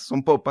cómo las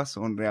sonpopas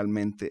son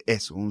realmente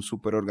eso, un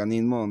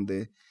superorganismo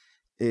donde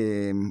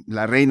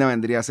la reina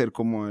vendría a ser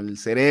como el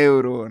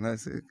cerebro, ¿no?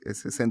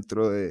 ese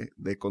centro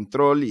de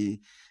control,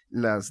 y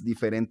las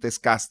diferentes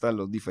castas,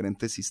 los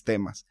diferentes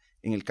sistemas,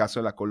 en el caso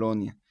de la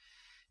colonia.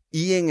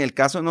 Y en el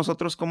caso de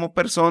nosotros como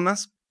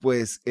personas,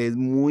 pues es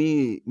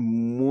muy,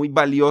 muy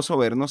valioso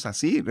vernos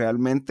así,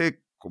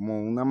 realmente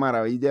como una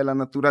maravilla de la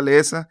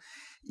naturaleza.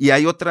 Y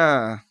hay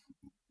otra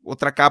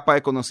capa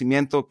de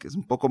conocimiento que es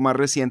un poco más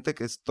reciente,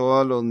 que es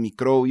todos los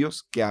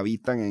microbios que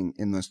habitan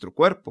en nuestro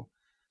cuerpo.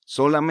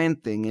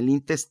 Solamente en el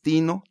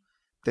intestino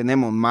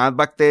tenemos más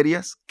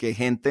bacterias que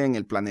gente en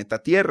el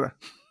planeta Tierra,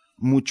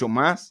 mucho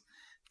más.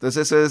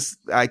 Entonces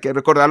hay que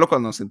recordarlo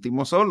cuando nos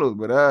sentimos solos,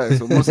 ¿verdad?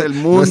 Somos el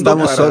mundo. No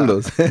estamos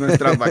solos.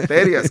 Nuestras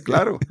bacterias,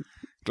 claro.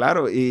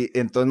 Claro, y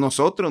entonces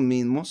nosotros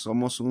mismos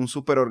somos un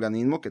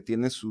superorganismo que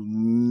tiene sus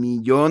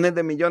millones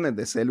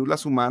de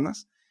células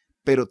humanas,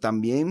 pero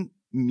también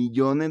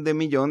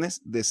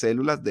millones de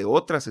células de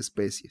otras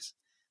especies,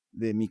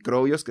 de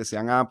microbios que se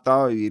han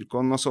adaptado a vivir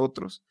con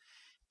nosotros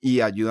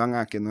y ayudan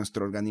a que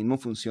nuestro organismo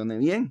funcione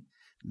bien.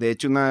 De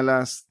hecho, una de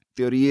las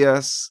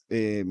teorías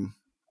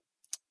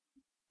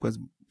pues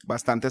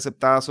bastante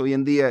aceptadas hoy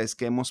en día es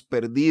que hemos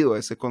perdido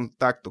ese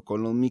contacto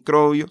con los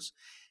microbios.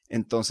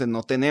 Entonces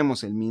no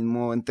tenemos el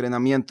mismo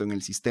entrenamiento en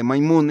el sistema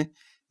inmune,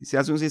 y se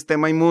hace un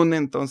sistema inmune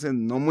entonces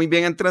no muy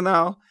bien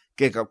entrenado,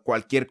 que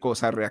cualquier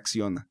cosa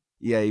reacciona,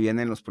 y ahí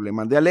vienen los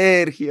problemas de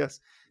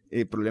alergias,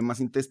 problemas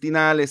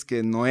intestinales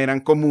que no eran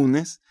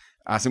comunes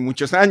hace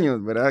muchos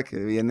años, ¿verdad?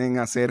 Que vienen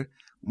a ser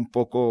un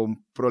poco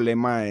un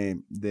problema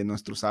de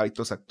nuestros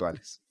hábitos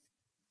actuales.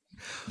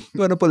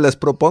 Bueno, pues les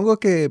propongo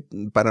que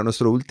para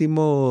nuestro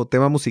último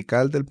tema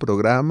musical del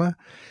programa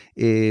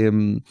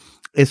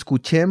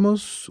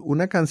Escuchemos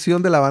una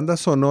canción de la banda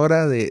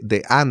sonora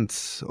de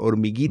Ants,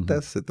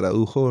 Hormiguitas, se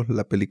tradujo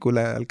la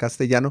película al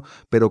castellano,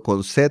 pero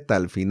con Z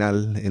al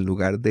final en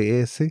lugar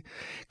de S,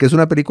 que es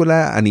una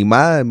película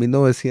animada de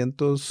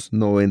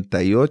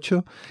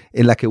 1998,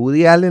 en la que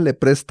Woody Allen le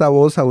presta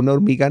voz a una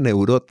hormiga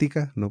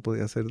neurótica, no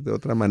podía ser de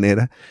otra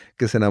manera,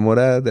 que se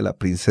enamora de la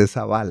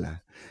princesa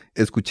Bala.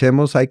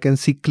 Escuchemos I Can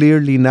See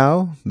Clearly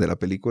Now de la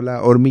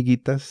película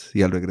Hormiguitas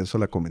y al regreso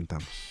la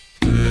comentamos.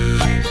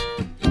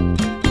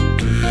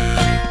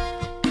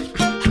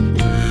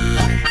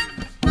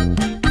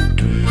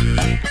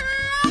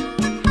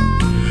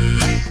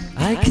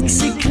 I can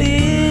see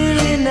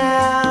clearly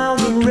now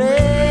the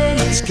rain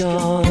is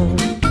gone.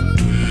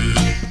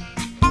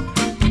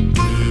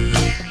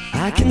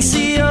 I can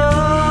see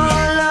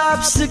all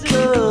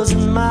obstacles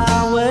in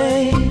my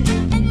way.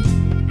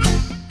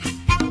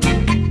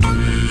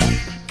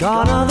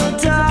 Gone are the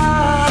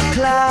dark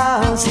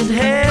clouds that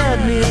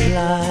had me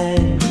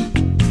blind.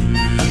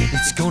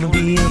 It's gonna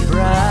be a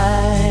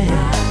bright,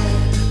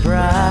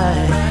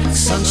 bright,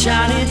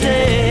 sunshiny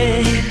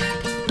day.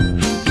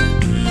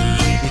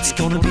 It's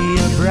gonna be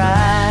a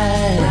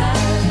bright,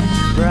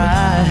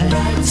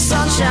 bright,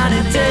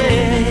 sunshiny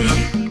day.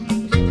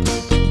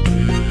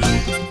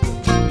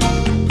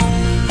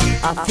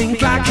 I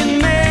think I can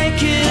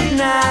make it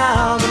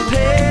now, the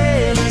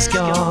pain is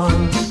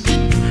gone.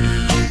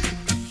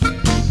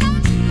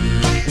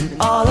 And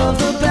all of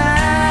the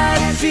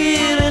bad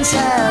feelings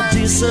have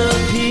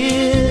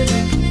disappeared.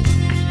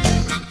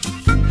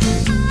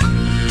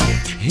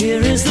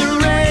 Here is the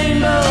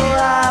rainbow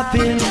I've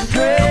been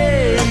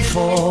praying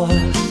for.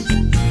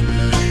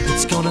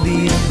 It's gonna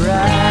be a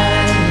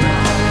bright,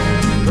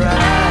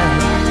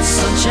 bright,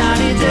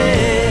 sunshiny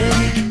day.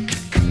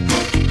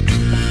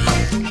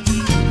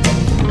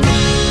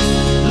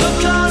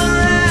 Look all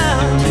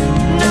around,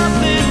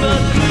 nothing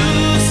but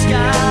blue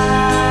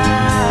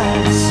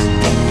skies.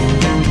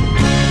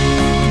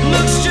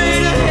 Look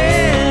straight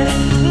ahead,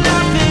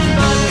 nothing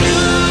but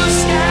blue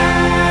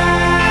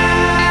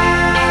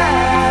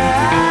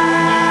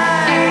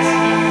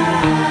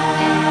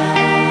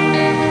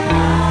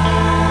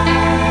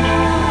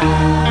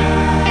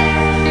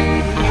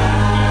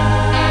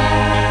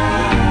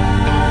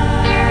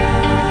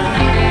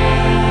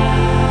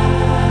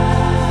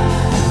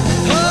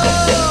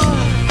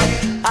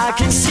I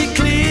can see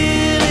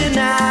clearly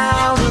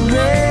now the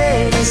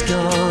rain is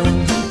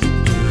gone.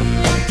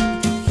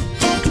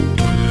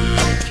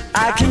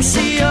 I can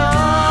see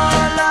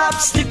all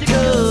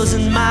obstacles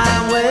in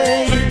my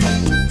way.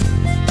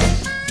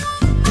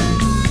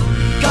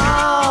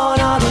 Gone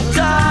are the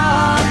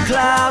dark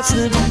clouds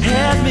that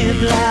had me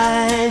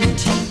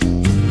blind.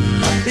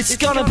 It's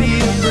gonna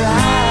be a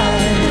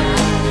bright,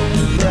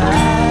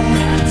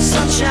 bright,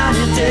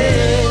 sunshiny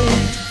day.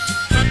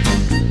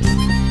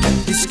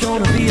 It's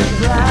gonna be a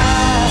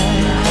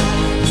bright,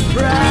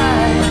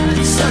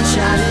 bright,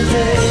 sunshiny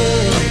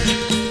day.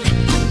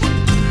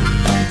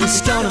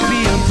 It's gonna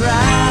be a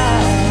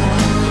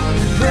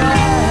bright,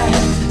 bright,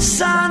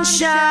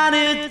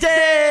 sunshiny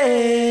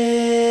day.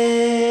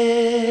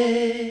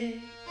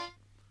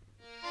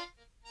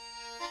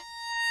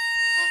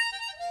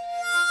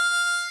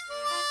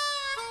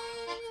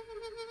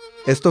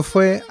 Esto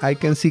fue I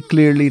Can See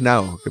Clearly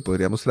Now, que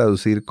podríamos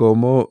traducir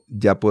como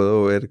Ya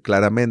puedo ver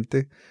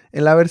claramente,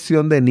 en la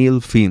versión de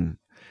Neil Finn.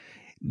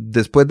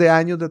 Después de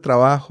años de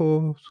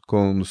trabajo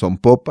con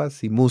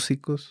sonpopas y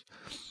músicos,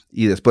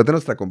 y después de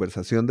nuestra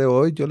conversación de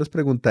hoy, yo les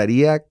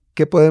preguntaría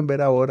qué pueden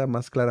ver ahora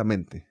más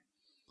claramente.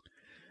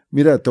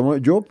 Mira,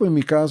 yo pues en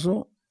mi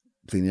caso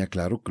tenía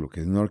claro que lo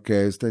que es una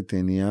orquesta y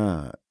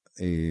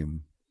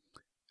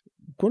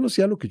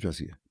conocía lo que yo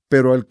hacía.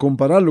 Pero al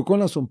compararlo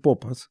con las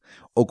sonpopas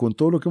o con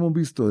todo lo que hemos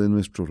visto de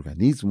nuestro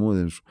organismo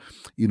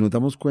y nos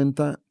damos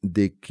cuenta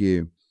de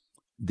que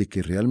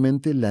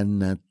realmente la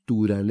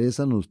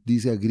naturaleza nos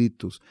dice a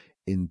gritos,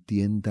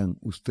 entiendan,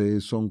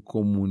 ustedes son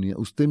comunidad,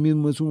 usted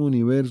mismo es un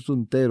universo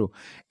entero.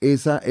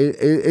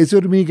 Ese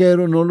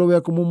hormiguero no lo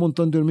vea como un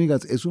montón de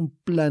hormigas, es un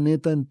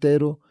planeta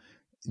entero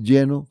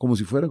lleno, como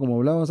si fuera, como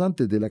hablabas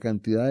antes, de la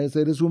cantidad de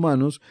seres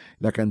humanos,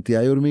 la cantidad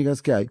de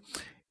hormigas que hay.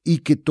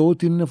 Y que todo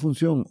tiene una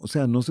función, o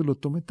sea, no se lo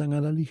tome tan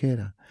a la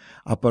ligera.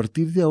 A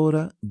partir de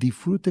ahora,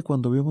 disfrute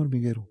cuando vea un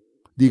hormiguero.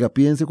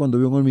 Piense cuando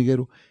vea un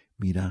hormiguero,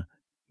 mira,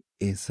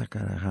 esa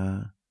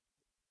carajada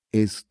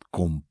es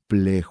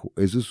complejo,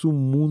 eso es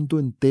un mundo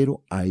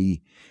entero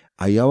ahí.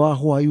 Ahí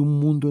abajo hay un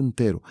mundo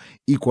entero.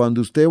 Y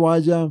cuando usted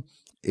vaya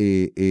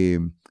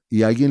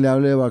y alguien le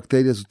hable de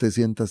bacterias, usted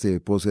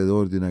siéntase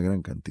poseedor de una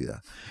gran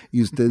cantidad.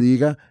 Y usted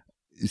diga,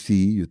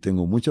 sí, yo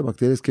tengo muchas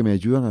bacterias que me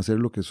ayudan a ser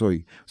lo que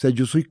soy. O sea,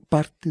 yo soy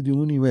parte de un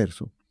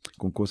universo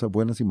con cosas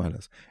buenas y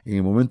malas. En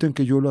el momento en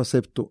que yo lo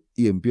acepto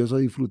y empiezo a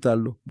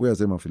disfrutarlo, voy a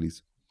ser más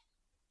feliz.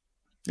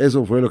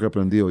 Eso fue lo que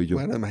aprendí hoy yo.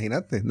 Bueno,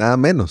 imagínate, nada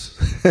menos.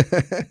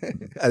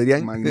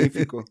 Adrián.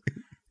 Magnífico.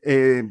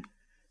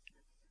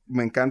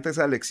 Me encanta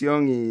esa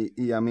lección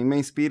y a mí me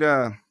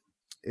inspira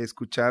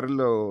escuchar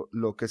lo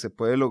que se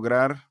puede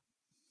lograr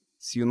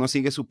si uno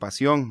sigue su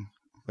pasión,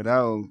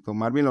 ¿verdad? Don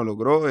Marvin lo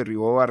logró,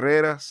 derribó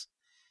barreras,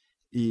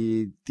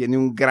 y tiene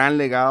un gran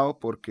legado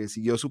porque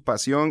siguió su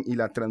pasión y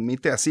la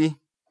transmite así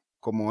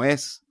como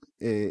es,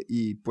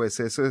 y pues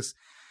eso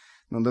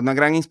nos da una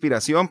gran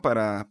inspiración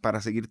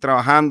para seguir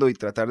trabajando y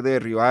tratar de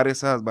derribar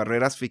esas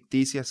barreras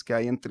ficticias que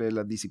hay entre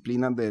las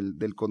disciplinas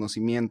del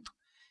conocimiento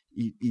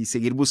y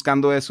seguir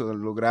buscando eso,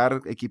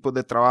 lograr equipos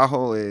de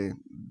trabajo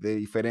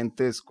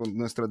con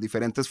nuestras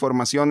diferentes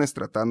formaciones,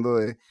 tratando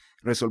de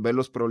resolver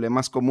los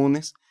problemas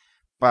comunes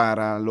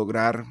para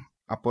lograr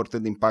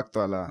aportes de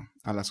impacto a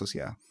la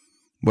sociedad.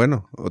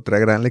 Bueno, otra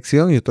gran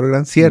lección y otro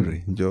gran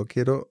cierre. Yo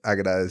quiero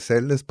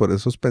agradecerles por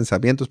esos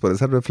pensamientos, por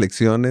esas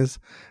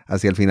reflexiones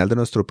hacia el final de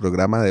nuestro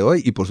programa de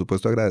hoy y por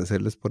supuesto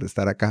agradecerles por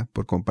estar acá,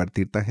 por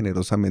compartir tan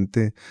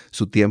generosamente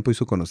su tiempo y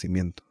su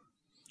conocimiento.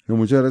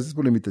 Muchas gracias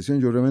por la invitación.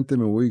 Yo realmente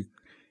me voy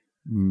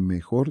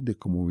mejor de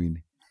como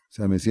vine. O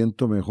sea, me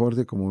siento mejor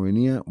de como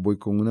venía, voy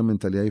con una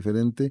mentalidad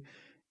diferente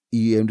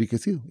y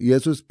enriquecido. Y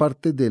eso es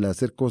parte del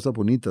hacer cosas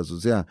bonitas. O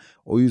sea,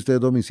 hoy ustedes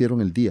dos me hicieron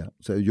el día.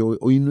 O sea,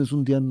 hoy no es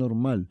un día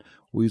normal,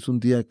 hoy es un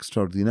día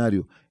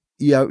extraordinario.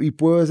 Y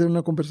puedo hacer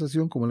una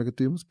conversación como la que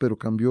tuvimos, pero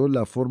cambió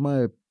la forma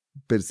de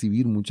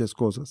percibir muchas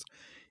cosas.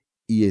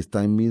 Y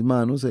está en mis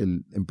manos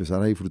el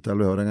empezar a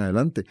disfrutarlo de ahora en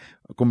adelante.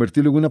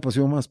 Convertirlo en una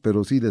pasión más,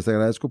 pero sí, les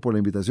agradezco por la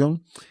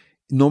invitación.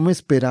 No me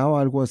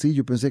esperaba algo así,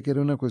 yo pensé que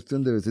era una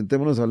cuestión de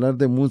sentémonos a hablar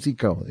de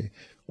música o de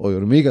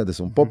hormigas, de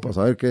sonpopas,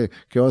 a ver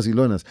qué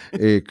vacilonas,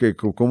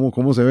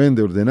 cómo se ven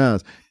de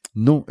ordenadas.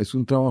 No, es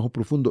un trabajo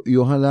profundo y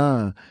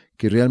ojalá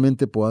que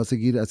realmente pueda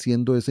seguir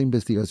haciendo esa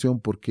investigación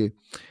porque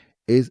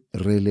es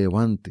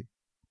relevante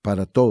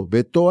para todo.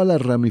 Ve todas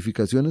las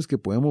ramificaciones que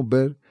podemos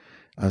ver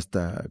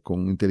hasta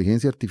con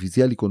inteligencia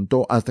artificial y con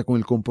todo, hasta con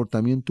el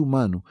comportamiento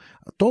humano,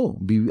 todo,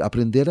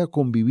 aprender a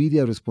convivir y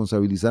a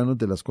responsabilizarnos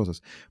de las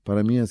cosas.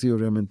 Para mí ha sido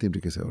realmente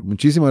enriquecedor.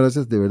 Muchísimas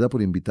gracias de verdad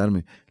por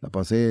invitarme, la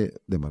pasé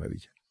de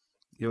maravilla.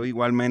 Yo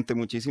igualmente,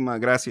 muchísimas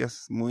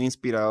gracias, muy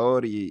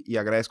inspirador y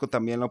agradezco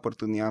también la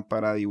oportunidad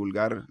para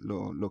divulgar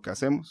lo que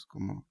hacemos.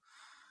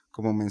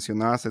 Como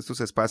mencionabas,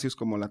 estos espacios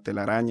como la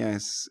telaraña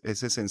es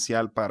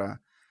esencial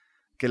para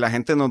que la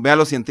gente nos vea a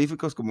los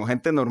científicos como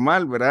gente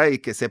normal, ¿verdad? Y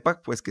que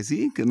sepa, pues que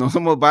sí, que no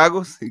somos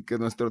vagos y que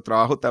nuestro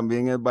trabajo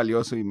también es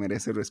valioso y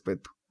merece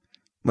respeto.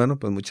 Bueno,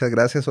 pues muchas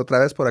gracias otra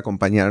vez por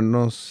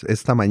acompañarnos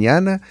esta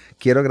mañana.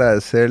 Quiero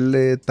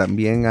agradecerle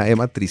también a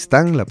Emma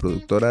Tristán, la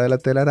productora de La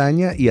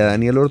Telaraña, y a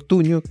Daniel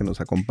Ortuño, que nos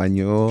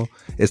acompañó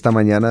esta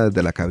mañana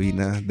desde la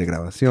cabina de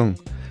grabación.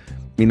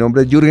 Mi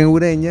nombre es Jürgen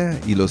Ureña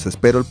y los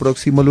espero el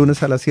próximo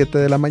lunes a las 7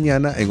 de la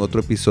mañana en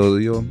otro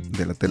episodio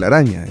de La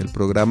Telaraña, el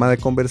programa de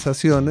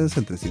conversaciones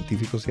entre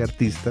científicos y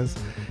artistas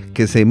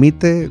que se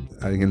emite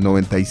en el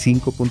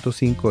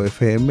 95.5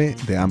 FM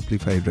de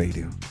Amplify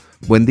Radio.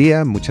 Buen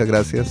día, muchas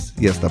gracias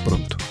y hasta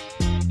pronto.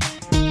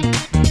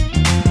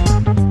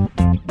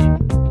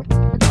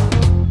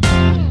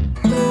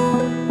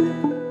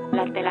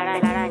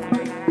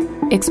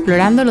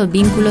 Explorando los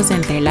vínculos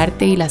entre el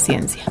arte y la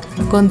ciencia.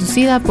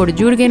 Conducida por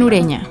Jürgen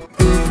Ureña.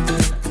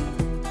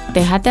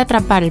 Déjate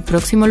atrapar el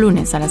próximo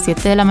lunes a las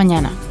 7 de la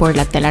mañana por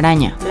La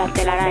Telaraña.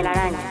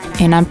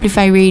 En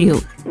Amplify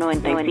Radio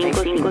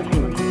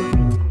 95.5.